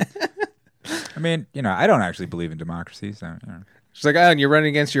 I mean, you know, I don't actually believe in democracy. So, you know. She's like, oh, and you're running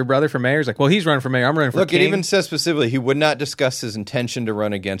against your brother for mayor? He's like, well, he's running for mayor. I'm running for Look, king. it even says specifically he would not discuss his intention to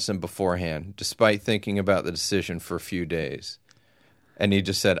run against him beforehand, despite thinking about the decision for a few days. And he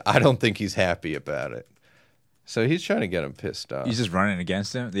just said, I don't think he's happy about it. So he's trying to get him pissed off. He's just running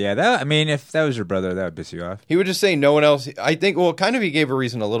against him. Yeah, I mean, if that was your brother, that would piss you off. He would just say no one else. I think, well, kind of he gave a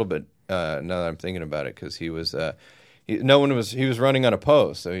reason a little bit now that I'm thinking about it, because he was running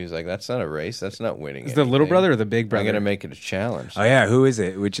unopposed. So he's like, that's not a race. That's not winning. Is the little brother or the big I'm brother? going to make it a challenge. Oh yeah, who is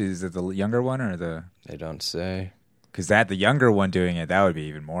it? Which is it, the younger one or the? They don't say. Because the younger one doing it, that would be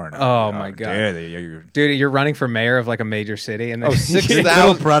even more. Oh, my God. Dude, you're running for mayor of like a major city, and then Oh, 6,000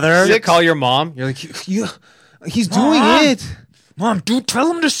 little brother. you call your mom. You're like, he's doing Mom! it. Mom, dude,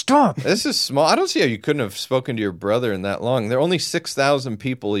 tell him to stop. This is small. I don't see how you couldn't have spoken to your brother in that long. There are only 6,000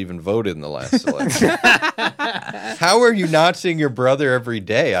 people even voted in the last election. How are you not seeing your brother every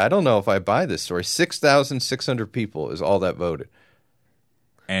day? I don't know if I buy this story. 6,600 people is all that voted.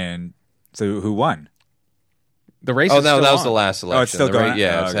 And so, who won? The race. Oh, is no, still that was on. the last election. Oh, it's still The going.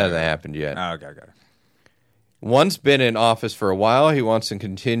 Yeah, Oh, it okay, hasn't okay. happened yet. Oh, okay. One's been in office for a while. He wants to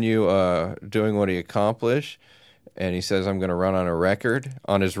continue doing what he accomplished. And he says, I'm going to run on a record.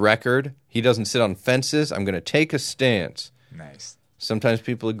 On his record, he doesn't sit on fences. I'm going to take a stance. Nice. Sometimes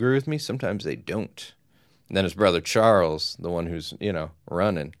people agree with me. Sometimes they don't. And then his brother Charles, the one who's,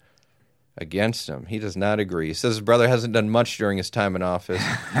 running against him, he does not agree. He says his brother hasn't done much during his time in office.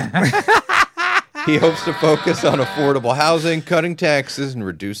 He hopes to focus on affordable housing, cutting taxes, and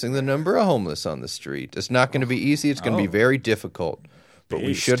reducing the number of homeless on the street. It's not going to be easy. It's going to be very difficult. But we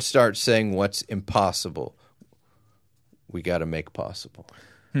Beast. should start saying what's impossible. We got to make possible.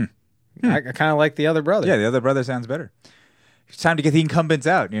 I kind of like the other brother. Yeah, the other brother sounds better. It's time to get the incumbents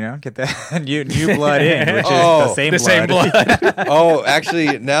out, get that new blood in, which is the same blood. Oh,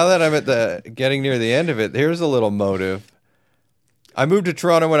 actually, now that I'm getting near the end of it, here's a little motive. I moved to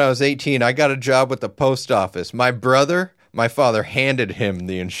Toronto when I was 18. I got a job with the post office. My father handed him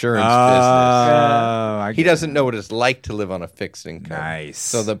the insurance business. He doesn't know what it's like to live on a fixed income. Nice.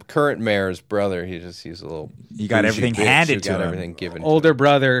 So the current mayor's brother, he's a little. You got bougie everything bitch handed who to got him. everything given. Older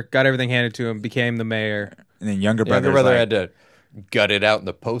brother got everything handed to him, became the mayor. And then younger brother. Younger brother had to gut it out in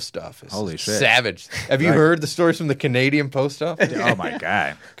the post office. Holy shit. Savage. Have you heard the stories from the Canadian post office? Oh my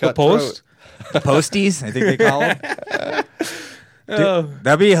god. The Post? The posties, I think they call them. Oh.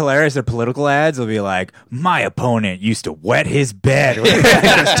 That'd be hilarious. Their political ads will be like, my opponent used to wet his bed when he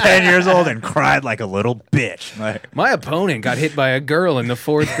was 10 years old and cried like a little bitch. Like, My opponent got hit by a girl in the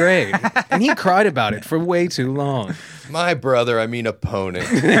 4th grade, and he cried about it for way too long. My brother, opponent,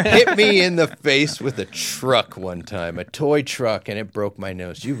 hit me in the face with a truck one time, a toy truck, and it broke my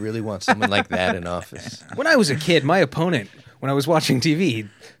nose. You really want someone like that in office? When I was a kid, my opponent when I was watching TV, he'd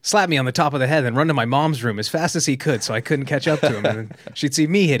slap me on the top of the head and run to my mom's room as fast as he could so I couldn't catch up to him. And then she'd see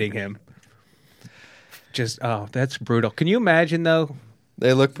me hitting him. Just, oh, that's brutal. Can you imagine, though,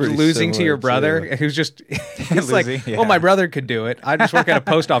 They look pretty losing to similar, your brother too. who's just, it's like, Losing, yeah. well, my brother could do it. I just work at a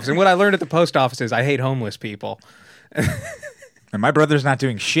post office. And what I learned at the post office is I hate homeless people. And my brother's not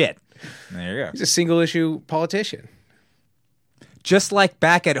doing shit. There you go. He's a single issue politician. Just like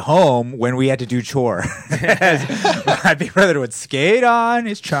back at home when we had to do chore. My big brother would skate on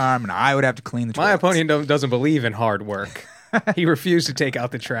his charm, and I would have to clean the My toilets. opponent doesn't believe in hard work. He refused to take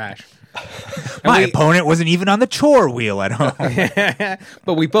out the trash. My opponent wasn't even on the chore wheel at home.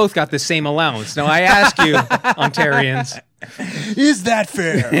 But we both got the same allowance. Now I ask you, Ontarians. Is that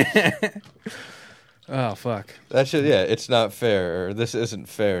fair? Oh, fuck. That should, yeah, it's not fair, or this isn't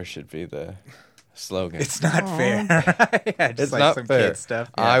fair should be the slogan. It's not fair. Yeah, just It's like not some fair. kid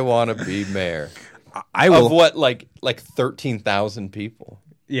stuff. I want to be mayor. I will. Of what, like 13,000 people?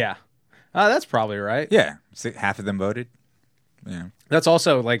 Yeah. That's probably right. Yeah, half of them voted. Yeah. That's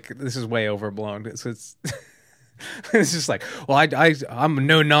also like, this is way overblown. It's it's just like, well, I'm a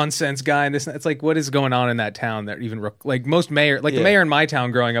no nonsense guy, and this. It's like, what is going on in that town that even like most mayor, like the Yeah. mayor in my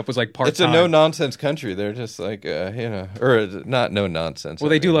town growing up was like part time. It's a no nonsense country. They're just like, or not no nonsense. Well,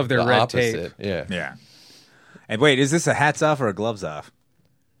 they do love their the red opposite. tape. Yeah. Yeah. And wait, is this a hats off or a gloves off?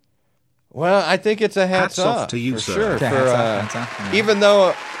 Well, I think it's a hats off to you, for sir. sure. Okay, For, hats off. Yeah. Even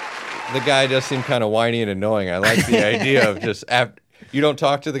though the guy does seem kind of whiny and annoying, I like the idea of just you don't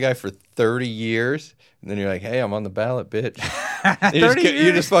talk to the guy for 30 years, and then you're like, "Hey, I'm on the ballot, bitch."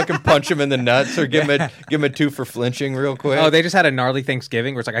 You just fucking punch him in the nuts or give him a 2 for flinching real quick. Oh, they just had a gnarly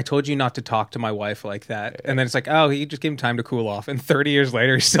Thanksgiving where it's like, I told you not to talk to my wife like that. And then it's like, oh, he just gave him time to cool off. And 30 years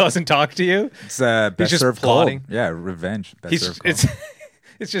later, he still hasn't talked to you. It's best just served plotting. cold. Yeah, revenge. Best He's served cold.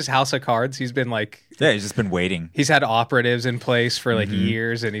 it's just House of Cards. He's been like, Yeah, he's just been waiting. he's had operatives in place for like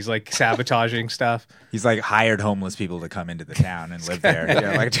years, and he's like sabotaging stuff. He's like hired homeless people to come into the town and live there.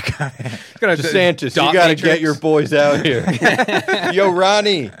 Yeah, like to come in. He's got a DeSantis, dot you got to matrix. get your boys out here. Yo,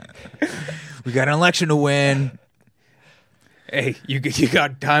 Ronnie. We got an election to win. Hey, you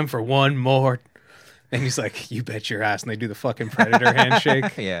got time for one more? And he's like, you bet your ass. And they do the fucking predator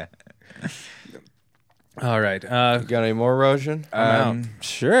handshake. Yeah. All right. You got any more, Roshan?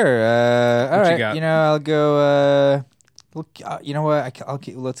 Sure. All What you right. got? I'll go. You know what?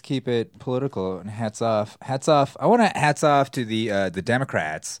 Let's keep it political and hats off. Hats off. I want to hats off to the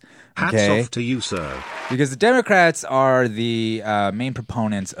Democrats. Hats okay? off to you, sir. Because the Democrats are the main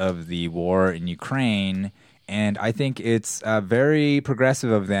proponents of the war in Ukraine, and I think it's very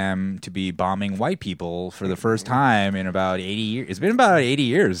progressive of them to be bombing white people for the first time in about 80 years. It's been about 80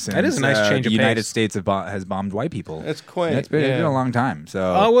 years since That is a nice change the of United pace. States has bombed white people. It's quaint. It's been a long time. So,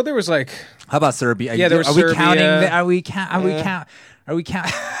 Oh, well, there was like, how about Serbia? Yeah, there was are we Serbia. counting? Are we counting?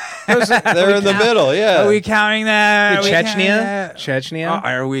 They're in the middle, yeah. Are we counting that? Are we counting Chechnya? that? Chechnya? Oh,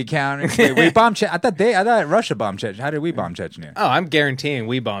 are we counting? Wait, we bombed Chechnya. I thought Russia bombed Chechnya. How did we bomb Chechnya? Oh, I'm guaranteeing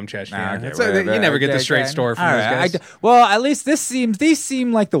we bombed Chechnya. Ah, okay, It's like, whatever. you never get the Okay, straight okay. story from All those right. guys. Well, at least these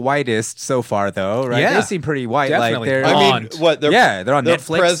seem like the whitest so far, though, right? Yeah. They seem pretty white. Definitely. Like they're I mean, Blonde. what? Yeah, they're on the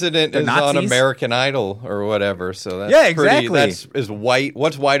Netflix. president They're is on Nazis. American Idol or whatever. So that's Yeah, pretty, exactly. that's is white.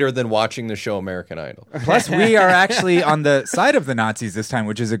 What's whiter than watching the show American Idol? Plus, we are actually on the side of the Nazis this time,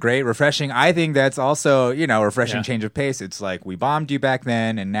 which is a great, refreshing. I think that's also, refreshing Yeah. change of pace. It's like we bombed you back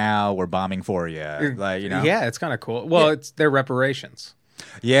then, and now we're bombing for you. Like, Yeah, it's kind of cool. Well, it's their reparations.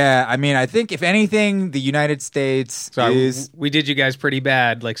 Yeah, I mean, I think if anything, the United States So is. we did you guys pretty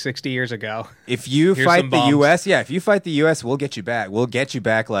bad like 60 years ago. If you Here's fight some the bombs. U.S., if you fight the U.S., we'll get you back. We'll get you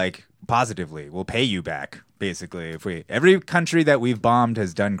back like positively. We'll pay you back basically. Every country that we've bombed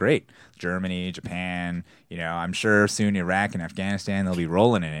has done great. Germany, Japan. I'm sure soon Iraq and Afghanistan. They'll be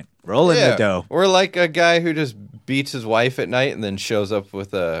rolling in it, rolling the dough. Or like a guy who just beats his wife at night and then shows up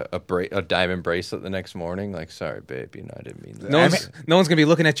with a diamond bracelet the next morning. Like, sorry, babe, I didn't mean that. No one's gonna be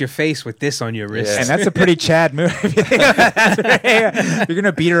looking at your face with this on your wrist. And that's a pretty Chad move. If you think about that. You're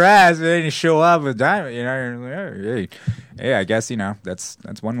gonna beat her ass and then you show up with diamond. You're like, hey, I guess that's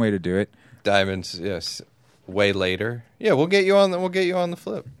one way to do it. Diamonds, yes. Way later. Yeah, we'll get you on the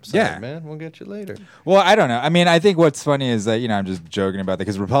flip side, Yeah. man. We'll get you later. Well, I don't know. I mean, I think what's funny is that, I'm just joking about that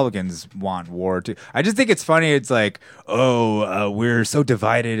because Republicans want war too. I just think it's funny. It's like, we're so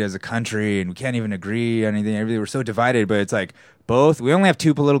divided as a country and we can't even agree on anything. We're so divided, but it's like, we only have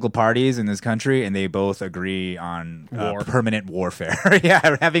two political parties in this country, and they both agree on permanent warfare.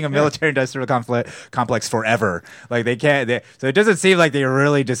 Yeah, having a military-industrial complex forever. Like they can't. So it doesn't seem like they're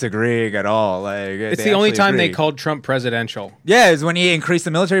really disagreeing at all. Like it's the only time they called Trump presidential. Yeah, is when he increased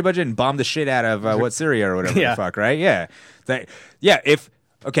the military budget and bombed the shit out of Syria or whatever the fuck, right? Yeah,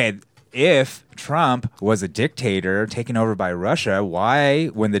 If Trump was a dictator taken over by Russia, why,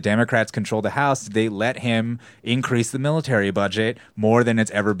 when the Democrats control the House, did they let him increase the military budget more than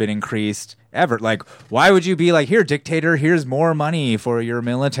it's ever been increased ever? Like, why would you be like, here, dictator, here's more money for your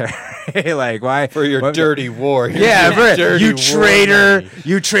military? Like, why? For your dirty war. You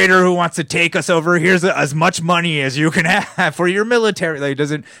traitor who wants to take us over. Here's as much money as you can have for your military. Like, it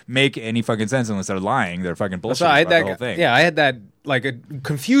doesn't make any fucking sense unless they're lying. They're fucking bullshit about the whole thing. Yeah, I had that like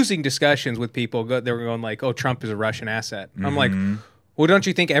confusing discussions with people. They were going like, "Oh, Trump is a Russian asset." I'm like, well, don't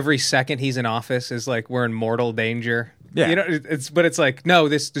you think every second he's in office is like we're in mortal danger? Yeah, you know, it's like, no,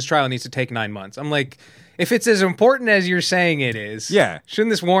 this trial needs to take 9 months. I'm like, if it's as important as you're saying it is, shouldn't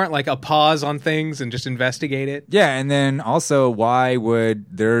this warrant like a pause on things and just investigate it? Yeah, and then also, why would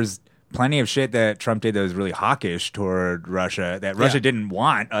there's plenty of shit that Trump did that was really hawkish toward Russia that Russia didn't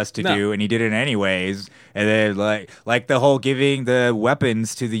want us to do, and he did it anyways. And then like the whole giving the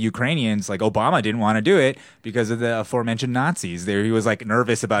weapons to the Ukrainians, like Obama didn't want to do it because of the aforementioned Nazis. There, he was like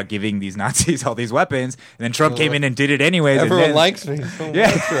nervous about giving these Nazis all these weapons, and then Trump came in and did it anyways. Everyone likes me so much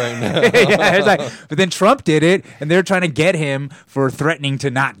right now. It's like, but then Trump did it, and they're trying to get him for threatening to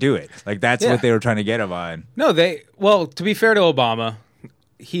not do it. Like that's what they were trying to get him on. No, to be fair to Obama,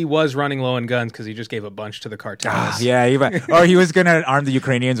 he was running low on guns because he just gave a bunch to the cartels. Or he was going to arm the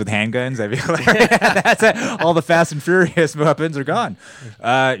Ukrainians with handguns. I feel like that's it. All the Fast and Furious weapons are gone.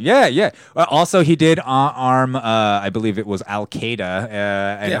 Also, he did arm, I believe it was Al Qaeda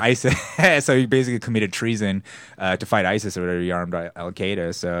and ISIS. So he basically committed treason to fight ISIS or whatever. He armed Al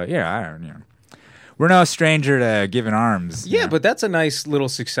Qaeda. So we're no stranger to giving arms. Yeah, but that's a nice little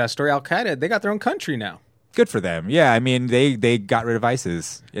success story. Al Qaeda, they got their own country now. Good for them. Yeah, I mean they got rid of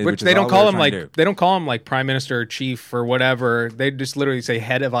ISIS, which they don't call him like prime minister or chief or whatever. They just literally say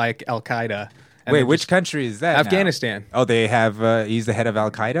head of Al Qaeda. Wait, which country is that? Afghanistan. Now? Oh, they have. He's the head of Al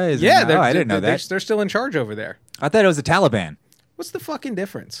Qaeda. I didn't know that. They're still in charge over there. I thought it was the Taliban. What's the fucking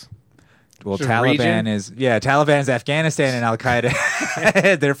difference? Well, Taliban is Afghanistan, and Al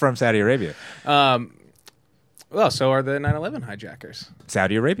Qaeda. They're from Saudi Arabia. Well, so are the 9/11 hijackers.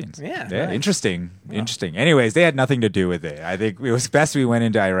 Saudi Arabians. Yeah. Right. Interesting. Anyways, they had nothing to do with it. I think it was best we went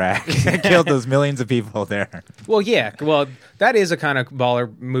into Iraq and killed those millions of people there. Well, yeah. Well, that is a kind of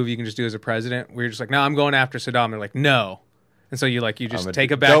baller move you can just do as a president where you're just like, no, I'm going after Saddam. They're like, no. And so you just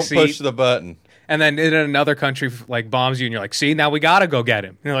take a back seat. Don't push the button. And then in another country like bombs you, and you're like, "See, now we gotta go get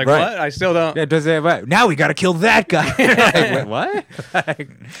him." And you're like, "What? I still don't." Yeah, now we gotta kill that guy. Like, what?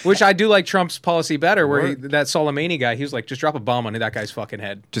 Which I do like Trump's policy better, where that Soleimani guy, he was like, "Just drop a bomb on that guy's fucking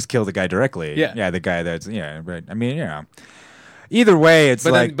head. Just kill the guy directly." Yeah, the guy that's But I mean, either way, it's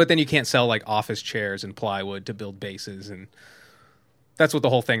but then you can't sell like office chairs and plywood to build bases and. That's what the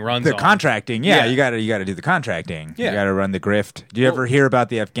whole thing runs on. The contracting, you got to do the contracting. Yeah. You got to run the grift. Do you ever hear about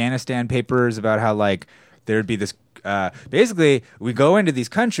the Afghanistan papers about how like there'd be this? Basically, we go into these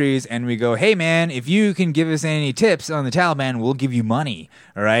countries and we go, "Hey, man, if you can give us any tips on the Taliban, we'll give you money."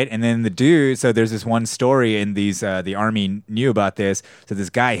 All right, and then so there's this one story in these. The army knew about this. So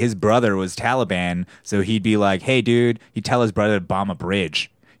this guy, his brother was Taliban, so he'd be like, "Hey, dude," he'd tell his brother to bomb a bridge.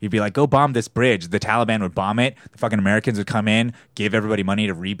 He'd be like, go bomb this bridge. The Taliban would bomb it. The fucking Americans would come in, give everybody money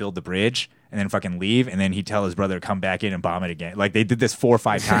to rebuild the bridge, and then fucking leave. And then he'd tell his brother to come back in and bomb it again. Like, they did this 4 or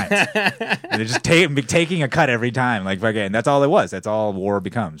 5 times. And they're just taking a cut every time. Like, fucking, that's all it was. That's all war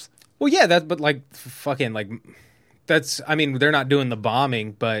becomes. Well, yeah, but like, fucking, like, that's, I mean, they're not doing the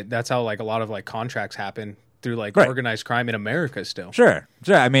bombing, but that's how, like, a lot of, like, contracts happen. Through like organized crime in America still. Sure.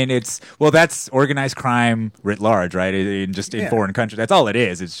 I mean, that's organized crime writ large, right? In foreign countries. That's all it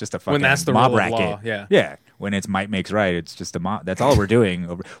is. It's just a fucking when that's the mob rule racket. Of law, yeah. When it's might makes right, it's just a mob. That's all we're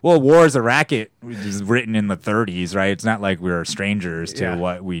doing. Well, war is a racket. Is written in the 30s, right? It's not like we're strangers to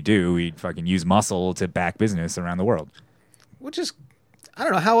what we do. We fucking use muscle to back business around the world. Which is, I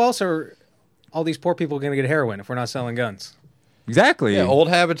don't know, how else are all these poor people going to get heroin if we're not selling guns? Exactly. Yeah, old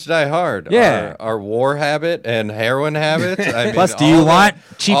habits die hard. Yeah. Our war habit and heroin habits. I mean, plus, do you want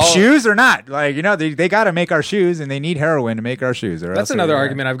cheap shoes or not? Like, they got to make our shoes, and they need heroin to make our shoes. That's another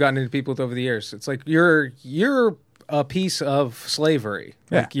argument I've gotten into people with over the years. It's like you're a piece of slavery.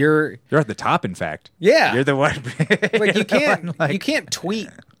 Yeah. Like you're at the top. In fact, yeah, you're the one. Like you can't tweet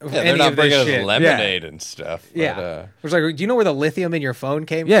Yeah, they're any not of this bringing us shit. lemonade and stuff. But, Yeah. It was like, do you know where the lithium in your phone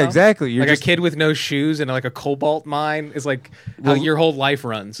came Yeah, from? exactly. You're like just- a kid with no shoes and like a cobalt mine is like how your whole life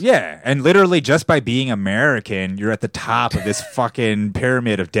runs. Yeah, and literally just by being American, you're at the top of this fucking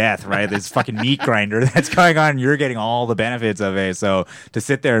pyramid of death, right? This fucking meat grinder that's going on, and you're getting all the benefits of it. So to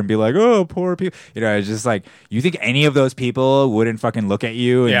sit there and be like, oh, poor people, it's just like, you think any of those people wouldn't fucking look at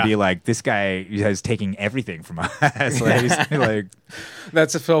you and be like, this guy is taking everything from us? Like, he's like,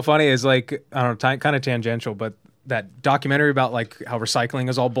 That's so funny. Is like, I don't know, kind of tangential, but that documentary about like how recycling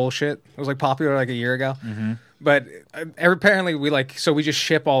is all bullshit. It was like popular like a year ago. Mm-hmm. But apparently we we just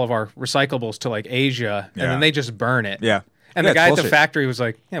ship all of our recyclables to like Asia and Yeah. then they just burn it. Yeah. And Yeah, the guy it's at the bullshit. factory was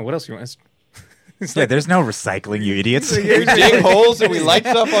like, yeah, what else do you want? yeah, there's no recycling, you idiots. we dig holes and we light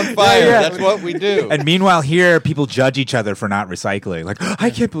stuff on fire. Yeah. That's what we do. And meanwhile, here people judge each other for not recycling. Like,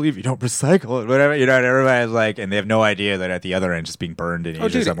 I can't believe you don't recycle it. Whatever, and everybody's like, and they have no idea that at the other end, just being burned in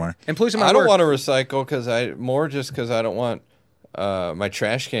Asia somewhere. And please, I don't want to recycle because I don't want my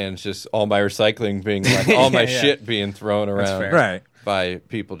trash cans just all my recycling being like all my shit being thrown around fair. Right. by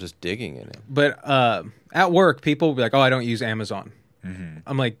people just digging in it. But at work, people will be like, oh, I don't use Amazon. Mm-hmm.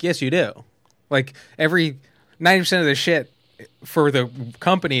 I'm like, yes, you do. Like every 90% of the shit for the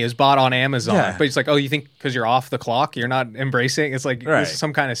company is bought on Amazon. Yeah. But it's like, oh, you think because you're off the clock, you're not embracing? It's like Right. this is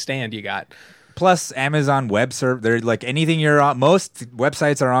some kind of stand you got. Plus, Amazon web server, they're like anything you're on. Most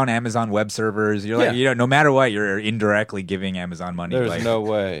websites are on Amazon web servers. You're like, Yeah. no matter what, you're indirectly giving Amazon money. There's like, no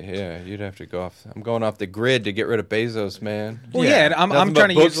way. Yeah, you'd have to go off. I'm going off the grid to get rid of Bezos, man. Well, Yeah. and I'm Nothing trying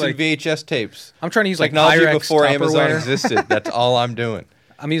but to books use like and VHS tapes. I'm trying to use like Technology Pyrex before Amazon Tupperware. existed. That's all I'm doing.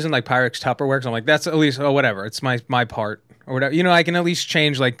 I'm using like Pyrex Tupperware because I'm like, that's at least whatever. It's my part or whatever. I can at least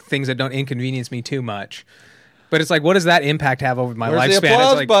change like things that don't inconvenience me too much. But it's like, what does that impact have over my Where's lifespan? the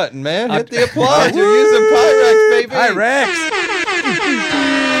applause It's like, button, man? Hit the applause. You're using Pyrex, baby. Pyrex.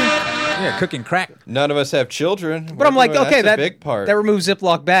 Yeah, cooking crack. None of us have children. But I'm like, okay, that's a big part. that removes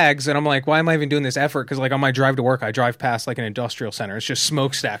Ziploc bags, and I'm like, why am I even doing this effort? Because like on my drive to work, I drive past like an industrial center. It's just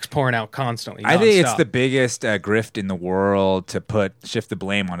smokestacks pouring out constantly. I think it's nonstop. the biggest grift in the world to shift the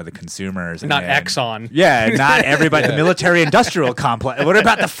blame onto the consumers. Not and- Exxon. Yeah, not everybody. The military-industrial complex. What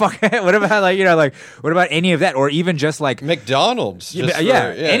about the fuck? What about what about any of that, or even just like McDonald's. Yeah, just for-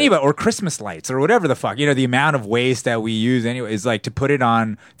 anybody, or Christmas lights or whatever the fuck. The amount of waste that we use anyway is like to put it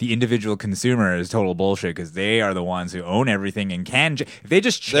on the individual consumer is total bullshit because they are the ones who own everything and can. If they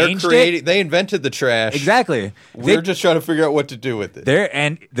just They're changed creating. They invented the trash. exactly. We're They- just trying to figure out what to do with it.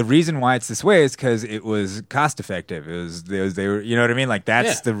 and the reason why it's this way is because it was cost effective. They were, you know what I mean? Like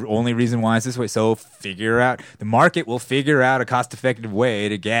that's the only reason why it's this way. So the market will figure out a cost effective way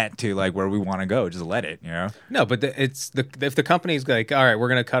to get to like where we want to go. Just let it, No, but if the company's like, all right, we're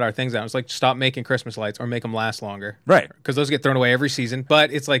going to cut our things down. It's like stop making Christmas lights or make them last longer, Right. Because those get thrown away every season.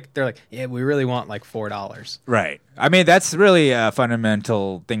 But it's like they're like, yeah, we really want like $4. Right. I mean, that's really a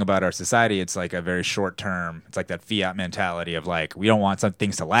fundamental thing about our society. It's like a very short term. It's like that fiat mentality of like, we don't want some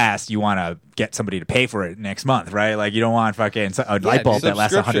things to last. You want to get somebody to pay for it next month, right? Like, you don't want fucking a light bulb that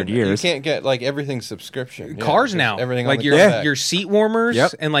lasts 100 Subscription. years. You can't get like everything subscription. Yeah, Cars just now, everything like on the your back. your seat warmers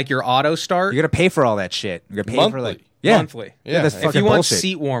Yep. and like your auto start. You got to pay for all that shit. You got to pay for Monthly. like Monthly. Yeah, that's if If fucking you want bullshit.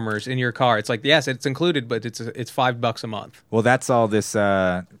 seat warmers in your car, it's like yes, it's included, but it's $5 a month. Well, that's all this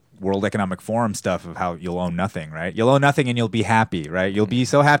World Economic Forum stuff of how you'll own nothing, right? You'll own nothing and you'll be happy, right? You'll be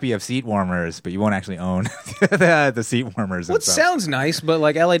so happy you have seat warmers, but you won't actually own the seat warmers. Well, and it stuff. sounds nice, but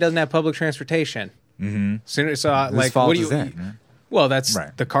like LA doesn't have public transportation. Mm-hmm. So Whose like, fault what do is you? that? man? Well, that's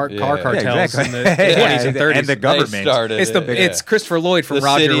Right. the car Yeah. cartels Yeah, exactly. in the 20s and 30s. And the They government. started it's it, yeah. it's Christopher Lloyd from The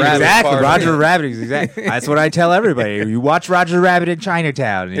Roger city Rabbit. Exactly, Part of Roger it. Rabbit. Exactly. That's what I tell everybody. You watch Roger Rabbit in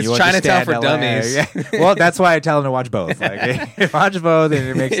Chinatown. And It's you Chinatown understand for LA. dummies. Yeah. Well, that's why I tell them to watch both. Like, watch both, and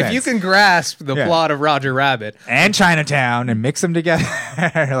it makes sense. If you can grasp the Yeah. plot of Roger Rabbit, and Chinatown and mix them together,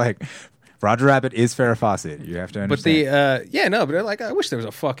 like Roger Rabbit is Farrah Fawcett. You have to but understand. but like I wish there was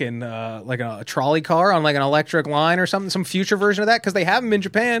a fucking like a trolley car on like an electric line or something, some future version of that because they have them in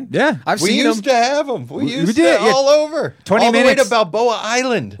Japan. Yeah. I've We seen used them. to have them. We used did, to yeah. all over. 20 all the way minutes. to Balboa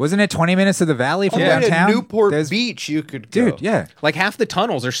Island. Wasn't it 20 minutes to the valley from All the way to downtown? Newport There's- Beach you could go. Dude, yeah. Like half the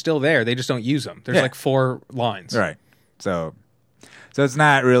tunnels are still there. They just don't use them. There's Yeah. like 4 lines. Right. So it's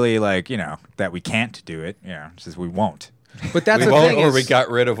not really like, that we can't do it. It's just we won't. But that's We the won't, thing. or is- we got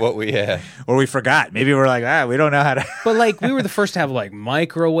rid of what we had. Or we forgot. Maybe we're like, we don't know how to. But like we were the first to have like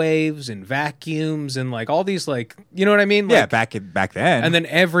microwaves and vacuums and like all these like you know what I mean? Yeah, Like, back then. and then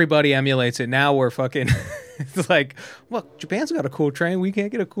everybody emulates it. Now we're fucking. It's like, look, Japan's got a cool train. We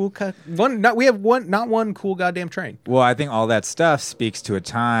can't get a cool we have not one cool goddamn train. Well, I think all that stuff speaks to a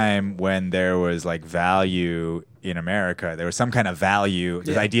time when there was like value in America. There was some kind of value,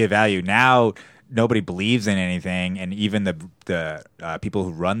 this idea of value. Now nobody believes in anything, and even the people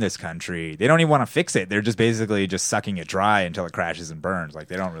who run this country, they don't even want to fix it. They're just basically just sucking it dry until it crashes and burns. Like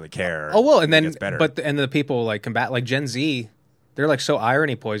they don't really care. Oh well, and if it then gets better. and the people like combat like Gen Z. They're like so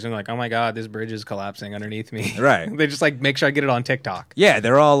irony poisoning, like, oh my god, this bridge is collapsing underneath me. Right. They just like make sure I get it on TikTok. Yeah,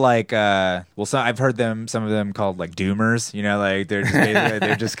 they're all like, I've heard some of them called like doomers. You know, like they're just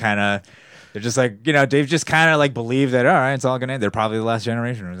they're just kind of. They're just like, you know, they've just kind of like believe that, all right, it's all going to end. They're probably the last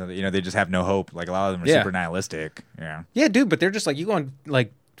generation or something. You know, they just have no hope. Like a lot of them are Yeah. super nihilistic. Yeah. Yeah, dude, but they're just like, you go on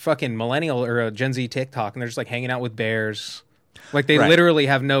like fucking millennial or Gen Z TikTok and they're just like hanging out with bears. Like they Right. literally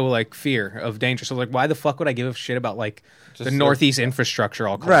have no like fear of danger. So like, why the fuck would I give a shit about like Just the like- Northeast infrastructure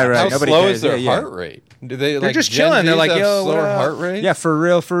all Right, collapsing? right. How Nobody slow cares. is their Yeah, yeah. heart rate? Do they? They're like, just Gen chilling. They're Zs like, have yo, what slower up? heart rate. Yeah, for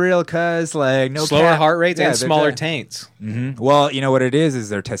real, cuz like no Slower cap. heart rates Yeah, and they're smaller dead. taints. Well, you know what it is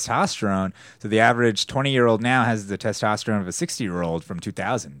their testosterone. So the average 20-year-old now has the testosterone of a 60-year-old from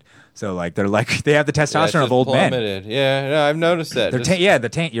 2000. So like they have the Yeah, it's testosterone of just old men. plummeted. Yeah, no, I've noticed that. They're Just- the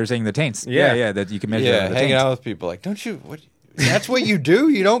taint. You're saying the taints. Yeah. Yeah, that you can measure. yeah, the hanging taints. out with people. Like, don't you? What? That's what you do.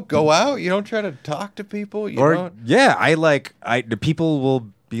 You don't go out. You don't try to talk to people. You Or don't. yeah, the people will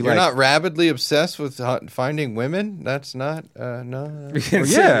be You're like, not rabidly obsessed with finding women. That's not. No. that's Or, not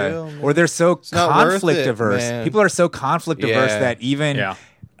yeah, real, man. or they're so not worth conflict it, averse. man. People are so conflict averse Yeah. that even Yeah.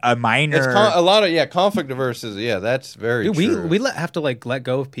 a minor. It's a lot of conflict averse. Yeah, that's very Dude, true. we have to like let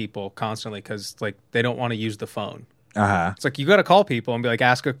go of people constantly because like they don't want to use the phone. uh-huh. It's like you got to call people and be like,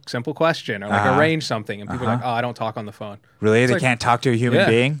 ask a simple question or like arrange something, and people are like, oh, I don't talk on the phone. Really, It's they like- can't talk to a human Yeah.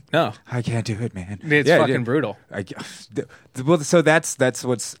 being. No, I can't do it, man. it's Yeah, fucking dude. brutal. Well, so that's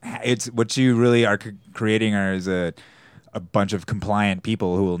what you really are creating is a bunch of compliant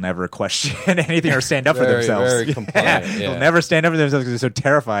people who will never question anything or stand up for Very, themselves. very compliant, yeah. They'll never stand up for themselves because they're so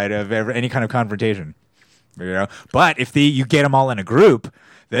terrified of any kind of confrontation. You know, but if you get them all in a group,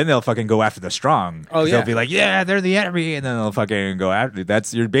 then they'll fucking go after the strong. Oh, yeah. They'll be like, yeah, they're the enemy, and then they'll fucking go after.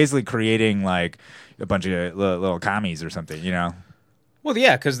 You're basically creating like a bunch of little commies or something. You know? Well,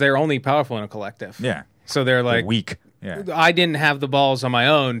 yeah, because they're only powerful in a collective. Yeah. So they're Like like, weak. Yeah. I didn't have the balls on my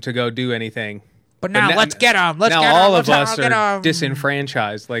own to go do anything. But now let's get them. Let's now get 'em. all Let's of us get are 'em.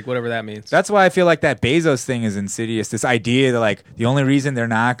 disenfranchised, like whatever that means. That's why I feel like that Bezos thing is insidious. This idea that like the only reason they're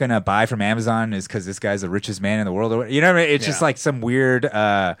not going to buy from Amazon is because this guy's the richest man in the world. You know what I mean? It's just Yeah. like some weird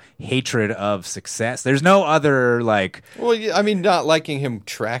hatred of success. There's no other like. Well, yeah, I mean, not liking him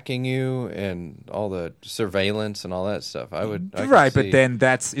tracking you and all the surveillance and all that stuff. I could Right, see. but then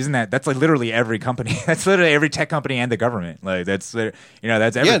that's like literally every company. That's literally every tech company and the government. Like that's that's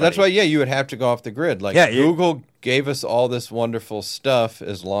everybody. yeah, that's why. Yeah, you would have to go off the grid. Like Yeah, Google gave us all this wonderful stuff.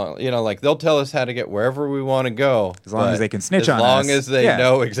 As long like they'll tell us how to get wherever we want to go, As long as but they can snitch as on long us. as they Yeah.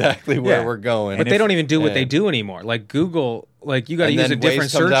 know exactly where Yeah. we're going. But they don't even do what they and- do anymore. Like Google, like you got to And use then a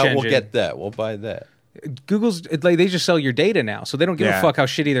different Waze comes search out, engine. we'll get that. We'll buy that. Google's like they just sell your data now, so they don't give Yeah. a fuck how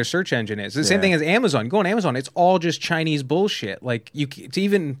shitty their search engine is. The same Yeah. thing as Amazon. Go on Amazon, it's all just Chinese bullshit. Like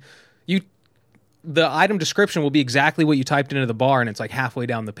the item description will be exactly what you typed into the bar, and it's like halfway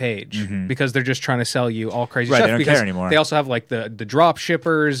down the page because they're just trying to sell you all crazy Right, stuff. they don't because care anymore. They also have like the drop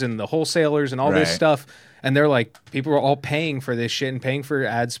shippers and the wholesalers and all this Right. stuff. And they're like, people are all paying for this shit and paying for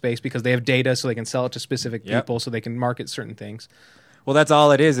ad space because they have data so they can sell it to specific Yep. people so they can market certain things. Well, that's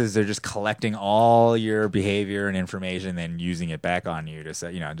all it is they're just collecting all your behavior and information and using it back on you to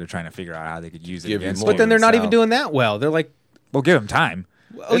say, they're trying to figure out how they could use it Give you against more. But then they're not So- even doing that well. They're like, Well, give them time.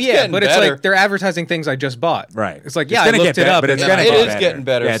 oh It's yeah, getting but it's better. like they're advertising things I just bought. Right. It's like, It's yeah, I gonna looked get it better, up. but and it's then gonna I It get bought is better. getting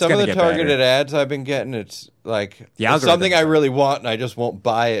better. Yeah, it's Some of gonna the get better. targeted ads I've been getting, it's like The it's something algorithms I are- really want, and I just won't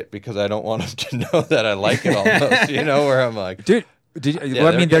buy it because I don't want them to know that I like it almost. Where I'm like, Dude, well, I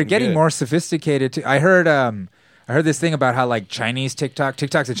they're mean, they're getting getting good. more sophisticated too. I heard this thing about how like Chinese TikTok's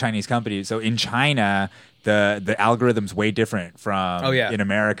a Chinese company. So in China, the algorithm's way different from in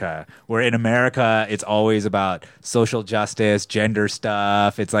America. Where in America, it's always about social justice, gender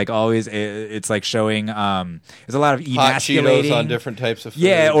stuff. It's like always, it's like showing, there's a lot of hot emasculating Cheetos on different types of food.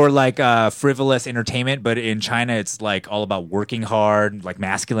 Yeah, or like frivolous entertainment. But in China, it's like all about working hard, like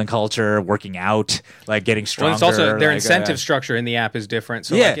masculine culture, working out, like getting stronger. Well, it's also their like, incentive structure in the app is different.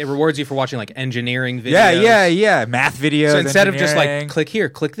 So Yeah. like, it rewards you for watching like engineering videos. Yeah, math videos. So instead of just engineering. like click here,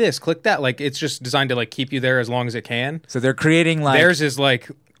 click this, click that, like it's just designed to like keep keep you there as long as it can. So they're creating like Theirs is like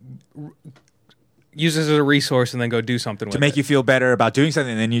use this as a resource and then go do something with to make it. you feel better about doing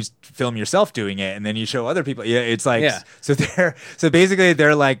something, and then you film yourself doing it, and then you show other people. Yeah, it's like so basically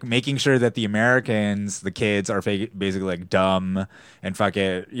they're like making sure that the Americans, the kids, are basically like dumb and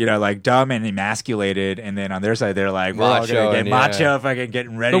fucking like dumb and emasculated, and then on their side they're like we're all gonna get macho, fucking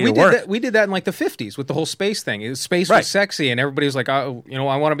getting ready But to work. we did that in like the 50s with the whole space thing. Space was sexy, and everybody was like, oh,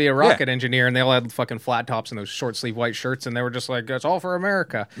 I want to be a rocket engineer, and they all had fucking flat tops and those short sleeve white shirts, and they were just like, it's all for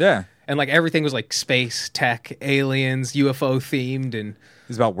America. Yeah. And like everything was like space, tech, aliens, UFO themed, and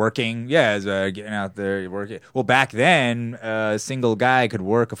It's about working. Yeah, it's getting out there working. Well, back then, a single guy could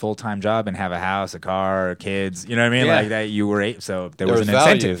work a full-time job and have a house, a car, kids. You know what I mean? Yeah. Like that. You were so there There was an was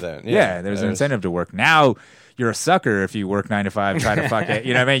value incentive. then. Yeah, Yeah, there was an there's- incentive to work. Now you're a sucker if you work 9 to 5, try to fuck it.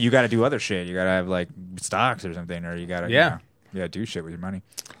 You know what I mean? You got to do other shit. You got to have like stocks or something, or you got to do shit with your money.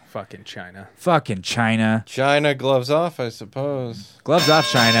 fucking China. Fucking China. China gloves off, I suppose. Gloves off,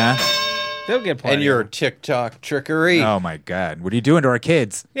 China. They'll get plenty. And your TikTok trickery. Oh my God, what are you doing to our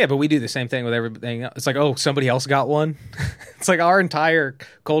kids? Yeah, but we do the same thing with everything else. It's like, oh, somebody else got one. It's like our entire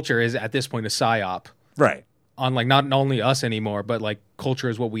culture is at this point a psyop Right. on like not only us anymore, but like culture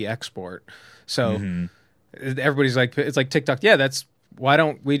is what we export. So everybody's like, it's like TikTok. Yeah, that's why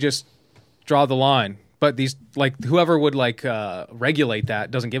don't we just draw the line? But these like whoever would like regulate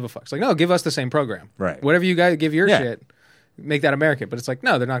that doesn't give a fuck. It's like, no, give us the same program. Right. Whatever you guys give your Yeah. shit. Make that American, but it's like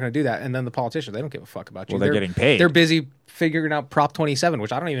no, they're not going to do that. And then the politicians, they don't give a fuck about you. Well, they're getting paid. They're busy figuring out Prop 27,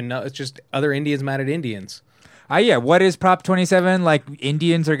 which I don't even know. It's just other Indians mad at Indians. Yeah, what is Prop 27? Like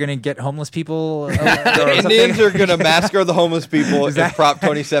Indians are going to get homeless people? The Indians are going to massacre the homeless people if Prop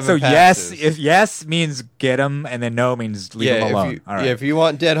 27 So passes. yes, if yes means get them, and then no means leave them alone. All right. if you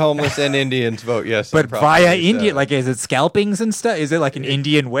want dead homeless and Indians, vote yes. But on Prop via 27. Indian, like is it scalpings and stuff? Is it like an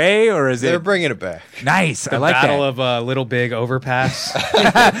Indian way, or is They're it bringing it back. nice? I like Battle that. of Little Big Overpass.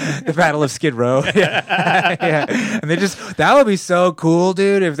 The Battle of Skid Row. Yeah. Yeah. And they just that would be so cool,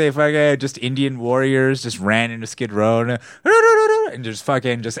 dude, if they fucking just Indian warriors just ran into Skid Row and just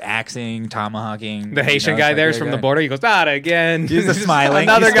fucking just axing, tomahawking. The Haitian guy there's from the border. He goes, not again. He's just smiling.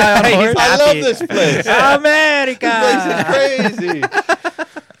 Another He's- guy on he's horse. I love happy. this place. America. This place is crazy.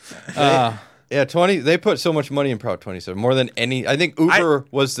 Yeah, 20. They put so much money in Prop 27, more than any. I think Uber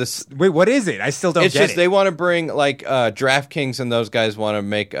was this. Wait, what is it? I still don't It's get just it. they want to bring like DraftKings and those guys want to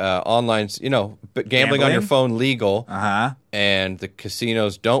make online, gambling on your Gambling? phone legal, Uh-huh. and the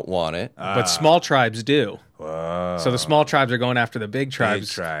casinos don't want it. But small tribes do. So the small tribes are going after the big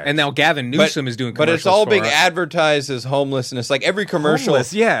tribes. tribes. And now Gavin Newsom is doing but commercials it's all for being it. advertised as homelessness. Like every commercial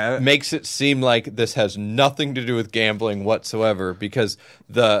Homeless, yeah. makes it seem like this has nothing to do with gambling whatsoever because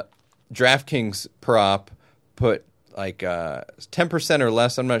the DraftKings prop put like 10% or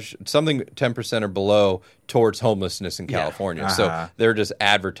less, I'm not sure, something 10% or below towards homelessness in California. So they're just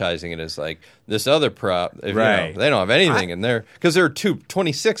advertising it as like this other prop. If, Right. they don't have anything in there because there are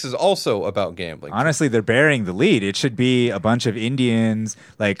 26 is also about gambling. Honestly, they're bearing the lead. It should be a bunch of Indians.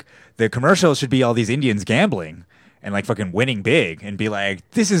 Like the commercial should be all these Indians gambling and like fucking winning big and be like,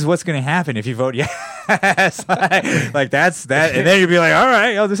 this is what's going to happen if you vote yes. like that's that. And then you'd be like, all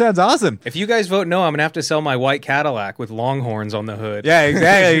right, this sounds awesome. If you guys vote no, I'm going to have to sell my white Cadillac with longhorns on the hood. Yeah,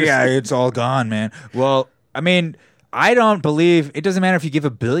 exactly. Yeah, it's all gone, man. Well, I mean, I don't believe it doesn't matter if you give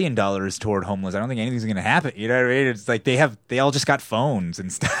 $1 billion toward homeless. I don't think anything's going to happen. You know what I mean? It's like they all just got phones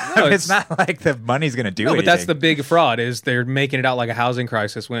and stuff. No, it's not like the money's going to do No, anything. but that's the big fraud is they're making it out like a housing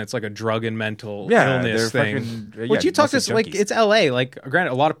crisis when it's like a drug and mental illness they're thing. fucking- Which you talk to, mostly like, junkies. it's LA. Like,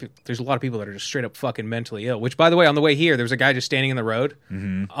 granted, there's a lot of people that are just straight up fucking mentally ill. Which, by the way, on the way here, there was a guy just standing in the road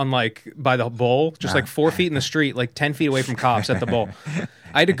on like by the bowl, just like 4 feet in the street, like 10 feet away from cops at the bowl.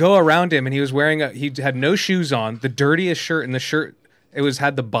 I had to go around him, and he was he had no shoes on, the dirtiest shirt, and the shirt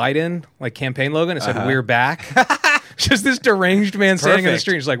had the Biden like campaign logo. It said "We're back." Just this deranged man standing in the Perfect.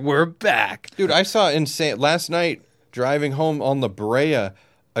 street, just like "We're back." Dude, I saw insane last night driving home on La Brea.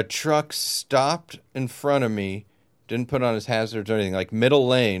 A truck stopped in front of me, didn't put on his hazards or anything, like middle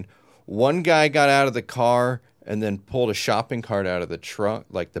lane. One guy got out of the car and then pulled a shopping cart out of the truck,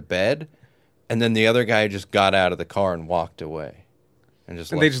 like the bed, and then the other guy just got out of the car and walked away. And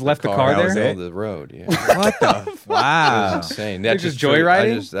they just left the car in there? the middle of the road. Yeah, what the wow. it was insane. That just showed-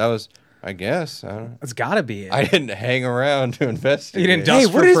 joyriding? I guess. I don't know. That's got to be it. I didn't hang around to investigate. You didn't Hey,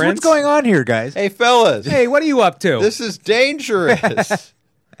 dust for what's prints? going on here, guys? Hey, fellas. Hey, what are you up to? This is dangerous.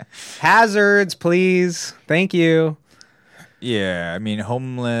 Hazards, please. Thank you. Yeah, I mean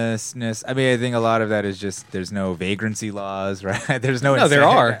homelessness. I mean, I think a lot of that is just there's no vagrancy laws, right? There's no. No, there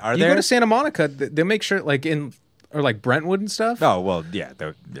are. Are You there? go to Santa Monica, they make sure, like in or like Brentwood and stuff. Oh well, yeah,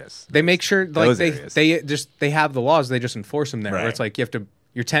 yes. They make sure like Those areas. they have the laws. They just enforce them there. Where Right. it's like you have to.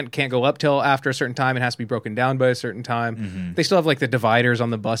 Your tent can't go up till after a certain time. It has to be broken down by a certain time. Mm-hmm. They still have like the dividers on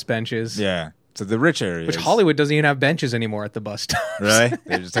the bus benches. Yeah. So the rich areas. Which Hollywood doesn't even have benches anymore at the bus stops. Really?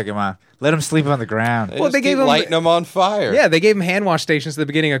 They just take them off. Let them sleep on the ground. Well, they gave them lighting them on fire. Yeah, they gave them hand wash stations at the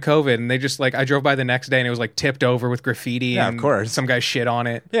beginning of COVID, and they just like I drove by the next day and it was like tipped over with graffiti. Yeah, of and course. some guy shit on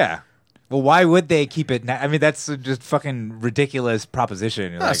it. Yeah. Well, why would they keep it? I mean, that's just fucking ridiculous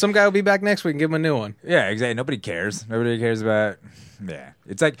proposition. Like, Some guy will be back next week and give him a new one. yeah, exactly. Nobody cares. Nobody cares about. Yeah,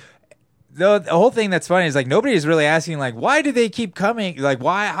 it's like the whole thing that's funny is like nobody is really asking like why do they keep coming? Like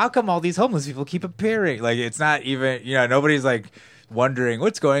why? How come all these homeless people keep appearing? Like it's not even nobody's like wondering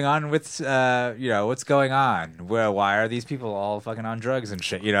what's going on with what's going on. Well, why are these people all fucking on drugs and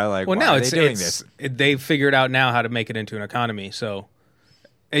shit? Like Well, why now are it's they doing it's this? they've figured out now how to make it into an economy. So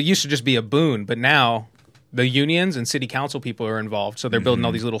it used to just be a boon, but now the unions and city council people are involved. So they're building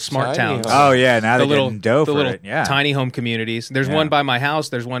all these little smart Tiny towns. homes. Oh yeah, now the they're little getting dough the for little it. Yeah, tiny home communities. There's Yeah. one by my house.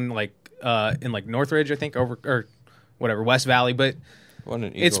 There's one like in like Northridge, I think, over or whatever West Valley, but. One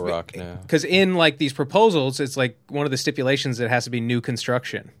in It's Eagle Rock now. because in like these proposals, it's like one of the stipulations that it has to be new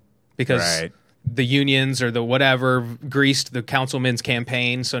construction because Right. the unions or the whatever greased the councilman's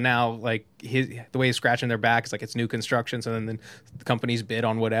campaign. So now like the way he's scratching their back is like it's new construction. So then the companies bid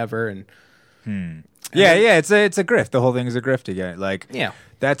on whatever and yeah. It's a grift. The whole thing is a grift again. Like Yeah.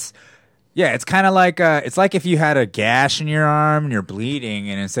 that's. Yeah, it's kind of like it's like if you had a gash in your arm and you're bleeding,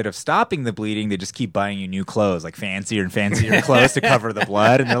 and instead of stopping the bleeding, they just keep buying you new clothes, like fancier and fancier clothes to cover the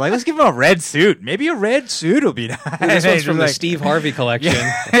blood. And they're like, let's give him a red suit. Maybe a red suit will be nice. this one's from the Like- Steve Harvey collection.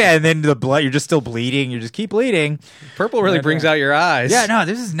 Yeah, and then the blood, you're just still bleeding. You just keep bleeding. Purple really brings out your eyes. Yeah, no,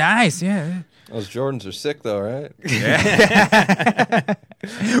 this is nice. Yeah. Those Jordans are sick though, right?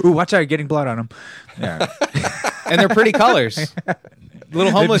 Ooh, watch out, you're getting blood on them. Yeah. And they're pretty colors.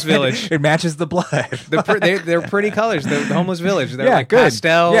 Little homeless village. It matches the blood. They're pretty colors. The homeless village. They're yeah, like good.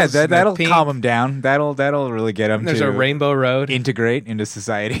 pastels. Yeah, and they're that'll pink. calm them down. That'll really get them. There's to a rainbow road. integrate into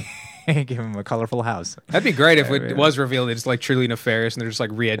society. Give them a colorful house. That'd be great if it was revealed that it's like truly nefarious and they're just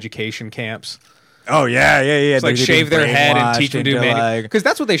like re-education camps. Oh yeah. It's like shave their head and teach them to do like. because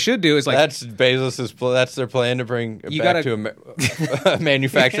that's what they should do. Is like That's Bezos's. That's their plan to bring You back gotta- to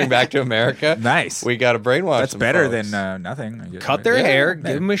manufacturing back to America. Nice. We got to brainwash. That's them better folks. than nothing. I guess. cut their Yeah. hair,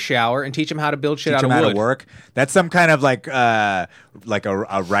 give them a shower, and teach them how to build shit Teach out them of how wood. to work. That's some kind of like a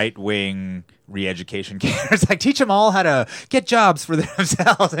right wing re-education camp. It's like teach them all how to get jobs for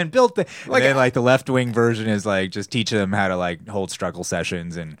themselves and build the. And then like the left wing version is like just teach them how to like hold struggle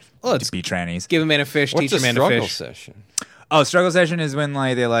sessions and Well, it's- be trannies. Give a man a fish, What's teach a a man to struggle fish. session? Oh, struggle session is when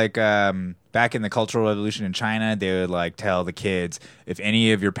like they like back in the Cultural Revolution in China, they would like tell the kids if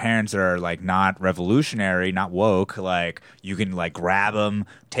any of your parents are like not revolutionary, not woke, like you can like grab them,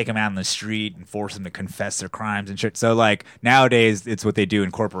 take them out in the street, and force them to confess their crimes and shit. So like nowadays, it's what they do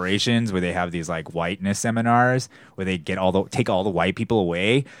in corporations where they have these like whiteness seminars where they take all the white people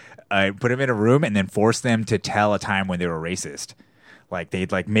away, put them in a room, and then force them to tell a time when they were racist. Like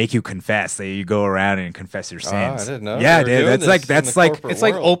they'd like make you confess. You go around and confess your sins. I didn't know. Yeah, They were dude. doing That's this in the corporate It's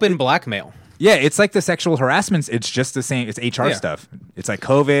like world. open blackmail. yeah, it's like the sexual harassment. It's just the same. It's HR Yeah. stuff. It's like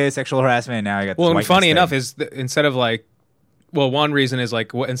COVID, sexual harassment. And now I got. Well, this and whiteness funny thing. enough is instead of like, well, one reason is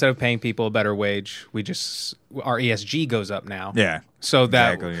like instead of paying people a better wage, we just our ESG goes up now. yeah. So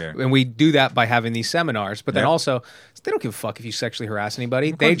that Exactly, yeah. and we do that by having these seminars, but then Yeah. also they don't give a fuck if you sexually harass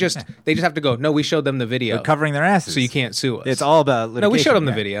anybody. They just have to go. No, we showed them the video, They're covering their asses, so you can't sue us. It's all about litigation. No, we showed them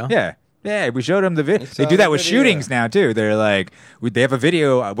the yeah. video. Yeah. Yeah, we showed them the video. They saw do that the with video. shootings now too. They're like, they have a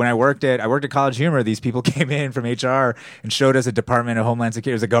video. When I worked at College Humor, these people came in from HR and showed us a Department of Homeland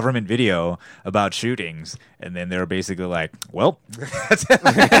Security. It was a government video about shootings, and then they were basically like, "Well, that's it.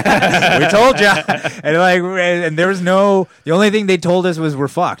 We told you." And like, and there was no. The only thing they told us was we're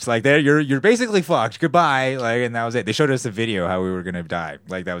fucked. Like, you're basically fucked. Goodbye. Like, and that was it. They showed us a video how we were gonna die.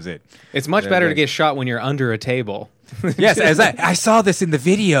 Like, that was it. It's much better to get shot when you're under a table. Yes, as I saw this in the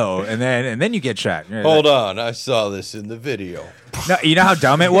video, and then you get shot. You're Hold like, on, I saw this in the video. No, you know how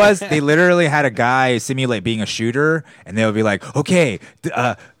dumb it was? They literally had a guy simulate being a shooter, and they would be like, okay,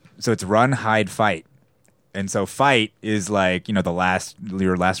 so it's run, hide, fight. And so fight is like, your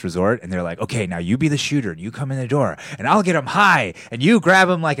last resort. And they're like, okay, now you be the shooter and you come in the door and I'll get him high and you grab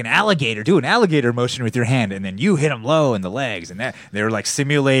him like an alligator, do an alligator motion with your hand. And then you hit him low in the legs. And they were like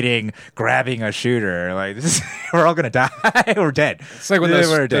simulating grabbing a shooter. Like, we're all going to die. We're dead. It's like when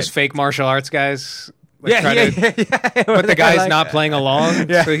those fake martial arts guys. Like, Yeah. But the guy's like not that. playing along.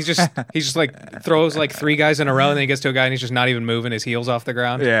 Yeah. So he's just like throws like three guys in a row, and then he gets to a guy and he's just not even moving his heels off the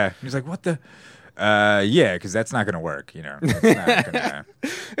ground. Yeah. He's like, what the? Yeah, because that's not going to work. That's not gonna...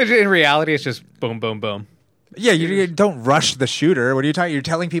 In reality, it's just boom, boom, boom. Yeah, you don't rush the shooter. What are you talking? You're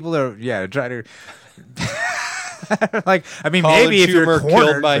telling people to try to. Like, I mean, College maybe if you're humor cornered,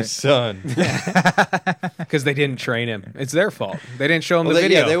 killed my son. Because they didn't train him. It's their fault. They didn't show him the Well,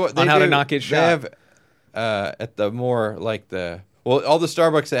 video on how to not get They shot. have at the more like all the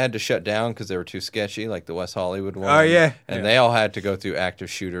Starbucks that had to shut down because they were too sketchy, like the West Hollywood one. Oh, yeah. And they all had to go through active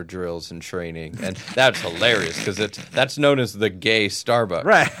shooter drills and training, and that's hilarious because that's known as the gay Starbucks,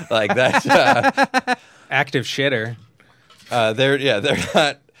 Right. Like that's Active shitter.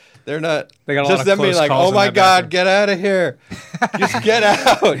 They're not. They got a lot just of them being close like, calls "Oh in my that God, bathroom." get out of here! Just get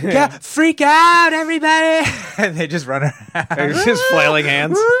out!" yeah, freak out, everybody! And they just run around. It's just flailing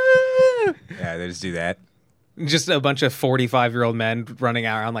hands. Yeah, they just do that. Just a bunch of 45-year-old men running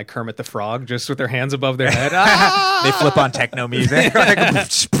around like Kermit the Frog, just with their hands above their head. Ah! They flip on techno music.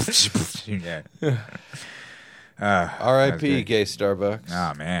 Yeah. R.I.P. gay Starbucks.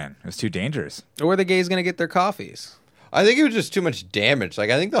 Oh man, it was too dangerous. Or the gays going to get their coffees. I think it was just too much damage. Like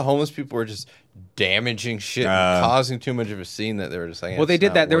I think the homeless people were just damaging shit, and causing too much of a scene that they were just like. Well, they "It's did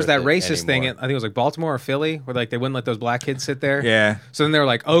not that. There was that worth it racist thing. I anymore." think it was like Baltimore or Philly, where like they wouldn't let those black kids sit there. Yeah. So then they were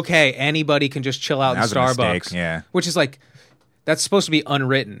like, okay, anybody can just chill out in That was a Starbucks. mistake, yeah. Which is like, that's supposed to be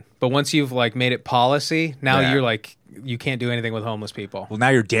unwritten. But once you've like made it policy, now Yeah. you're like, you can't do anything with homeless people. Well, now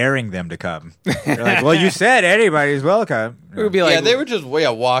you're daring them to come. You're like, well, you said anybody's welcome. It would be like, Yeah, they would just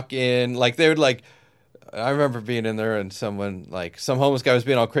walk in like they would like. I remember being in there and someone like some homeless guy was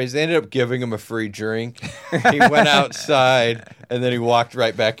being all crazy. They ended up giving him a free drink. He went outside and then he walked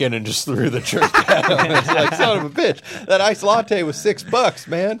right back in and just threw the drink at him. It's like, son of a bitch, that iced latte was $6,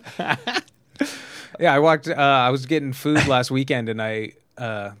 man. yeah, I was getting food last weekend and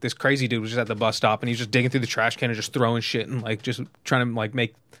this crazy dude was just at the bus stop and he's just digging through the trash can and just throwing shit and like just trying to like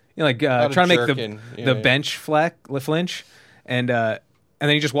make trying to make jerking. the Yeah. bench flinch and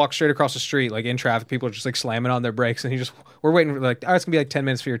then he just walks straight across the street like in traffic. People are just like slamming on their brakes and we're waiting for like, all right, it's gonna be like 10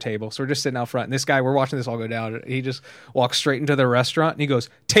 minutes for your table. So we're just sitting out front and this guy, we're watching this all go down. He just walks straight into the restaurant and he goes,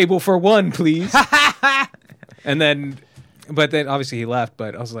 "Table for one, please." But then obviously he left,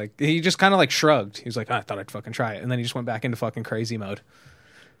 but I was like, he just kind of like shrugged. He was like, I thought I'd fucking try it. And then he just went back into fucking crazy mode.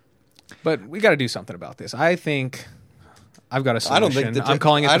 But we got to do something about this. I think I've got a solution. I don't think I'm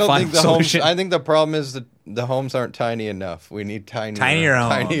calling it I the don't final think the homes. solution. I think the problem is that the homes aren't tiny enough. We need Tinier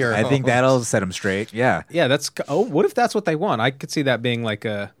homes. Tinier I think homes. that'll set them straight. Yeah. Yeah, what if that's what they want? I could see that being like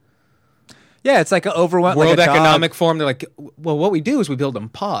a Yeah, it's like an overwhelming World like a dog. Economic Forum. They're like, well, what we do is we build them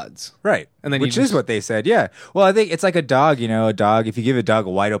pods. Right. And then which you is just- what they said. Yeah. Well, I think it's like a dog, a dog, if you give a dog a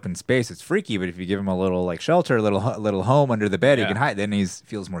wide open space, it's freaky, but if you give him a little like shelter, a little home under the bed, he Yeah. can hide, then he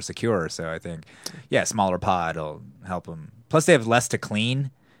feels more secure. So I think smaller pod will help him. Plus they have less to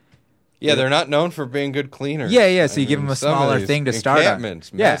clean. Yeah, they're not known for being good cleaners. Yeah, so you give them a some of smaller these thing to start on.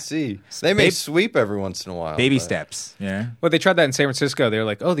 encampments, Yeah. messy. They may Babe- sweep every once in a while. Baby but- steps. Yeah. Well, they tried that in San Francisco. They were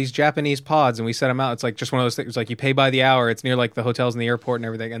like, oh, these Japanese pods, and we set them out. It's like just one of those things. It's like you pay by the hour. It's near like the hotels and the airport and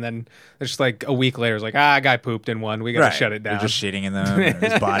everything. And then it's just like a week later, it's like, a guy pooped in one. We got to shut it down. They're just shitting in them.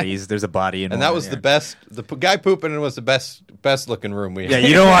 There's bodies. There's a body in And one. that was the best. The guy pooping in was the best looking room we Yeah, had.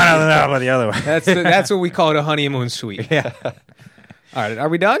 you don't want to know about the other one. That's what we call it, a honeymoon suite. Yeah. All right, are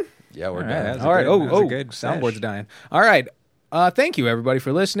we done? Yeah, we're All right, done. that's All right. good- that was a Oh, good soundboard's sesh. dying. All right. Thank you, everybody,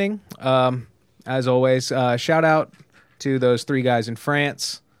 for listening. As always, shout out to those three guys in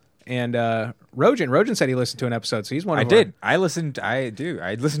France. And Rojan. Rojan said he listened to an episode, so he's one of I our- did. I listened. I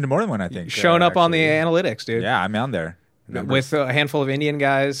listened to more than one, I think. showing up on the actually. analytics, dude. Yeah, I'm on there. With a handful of Indian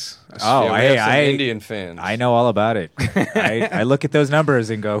guys. Oh, Yeah, we have some Indian fans. I know all about it. I look at those numbers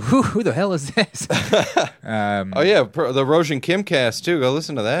and go, who the hell is this? Oh yeah, the Rojan Kimcast too. Go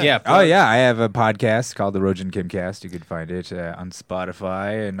listen to that. Yeah. Oh yeah, I have a podcast called the Rojan Kimcast. You could find it on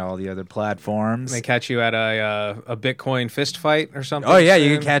Spotify and all the other platforms. They catch you at a Bitcoin fist fight or something. Oh yeah,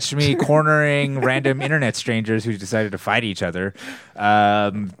 you soon. can catch me cornering random internet strangers who decided to fight each other.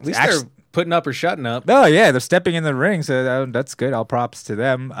 At least they're putting up or shutting up. Oh yeah, they're stepping in the ring, so that's good. All props to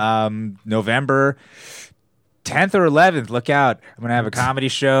them. November 10th or 11th, look out! I'm gonna have a comedy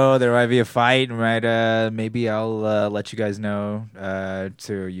show. There might be a fight. Maybe I'll let you guys know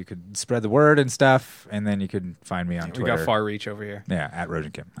so you could spread the word and stuff, and then you can find me on We Twitter. got far reach over here. Yeah, at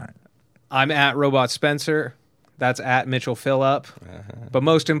Rojan Kim. All right. I'm at Robot Spencer. That's at Mitchell Phillip. But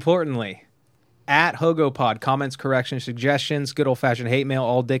most importantly, at HogoPod. Comments, corrections, suggestions, good old fashioned hate mail.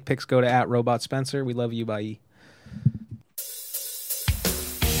 All dick pics go to at Robot Spencer. We love you. Bye.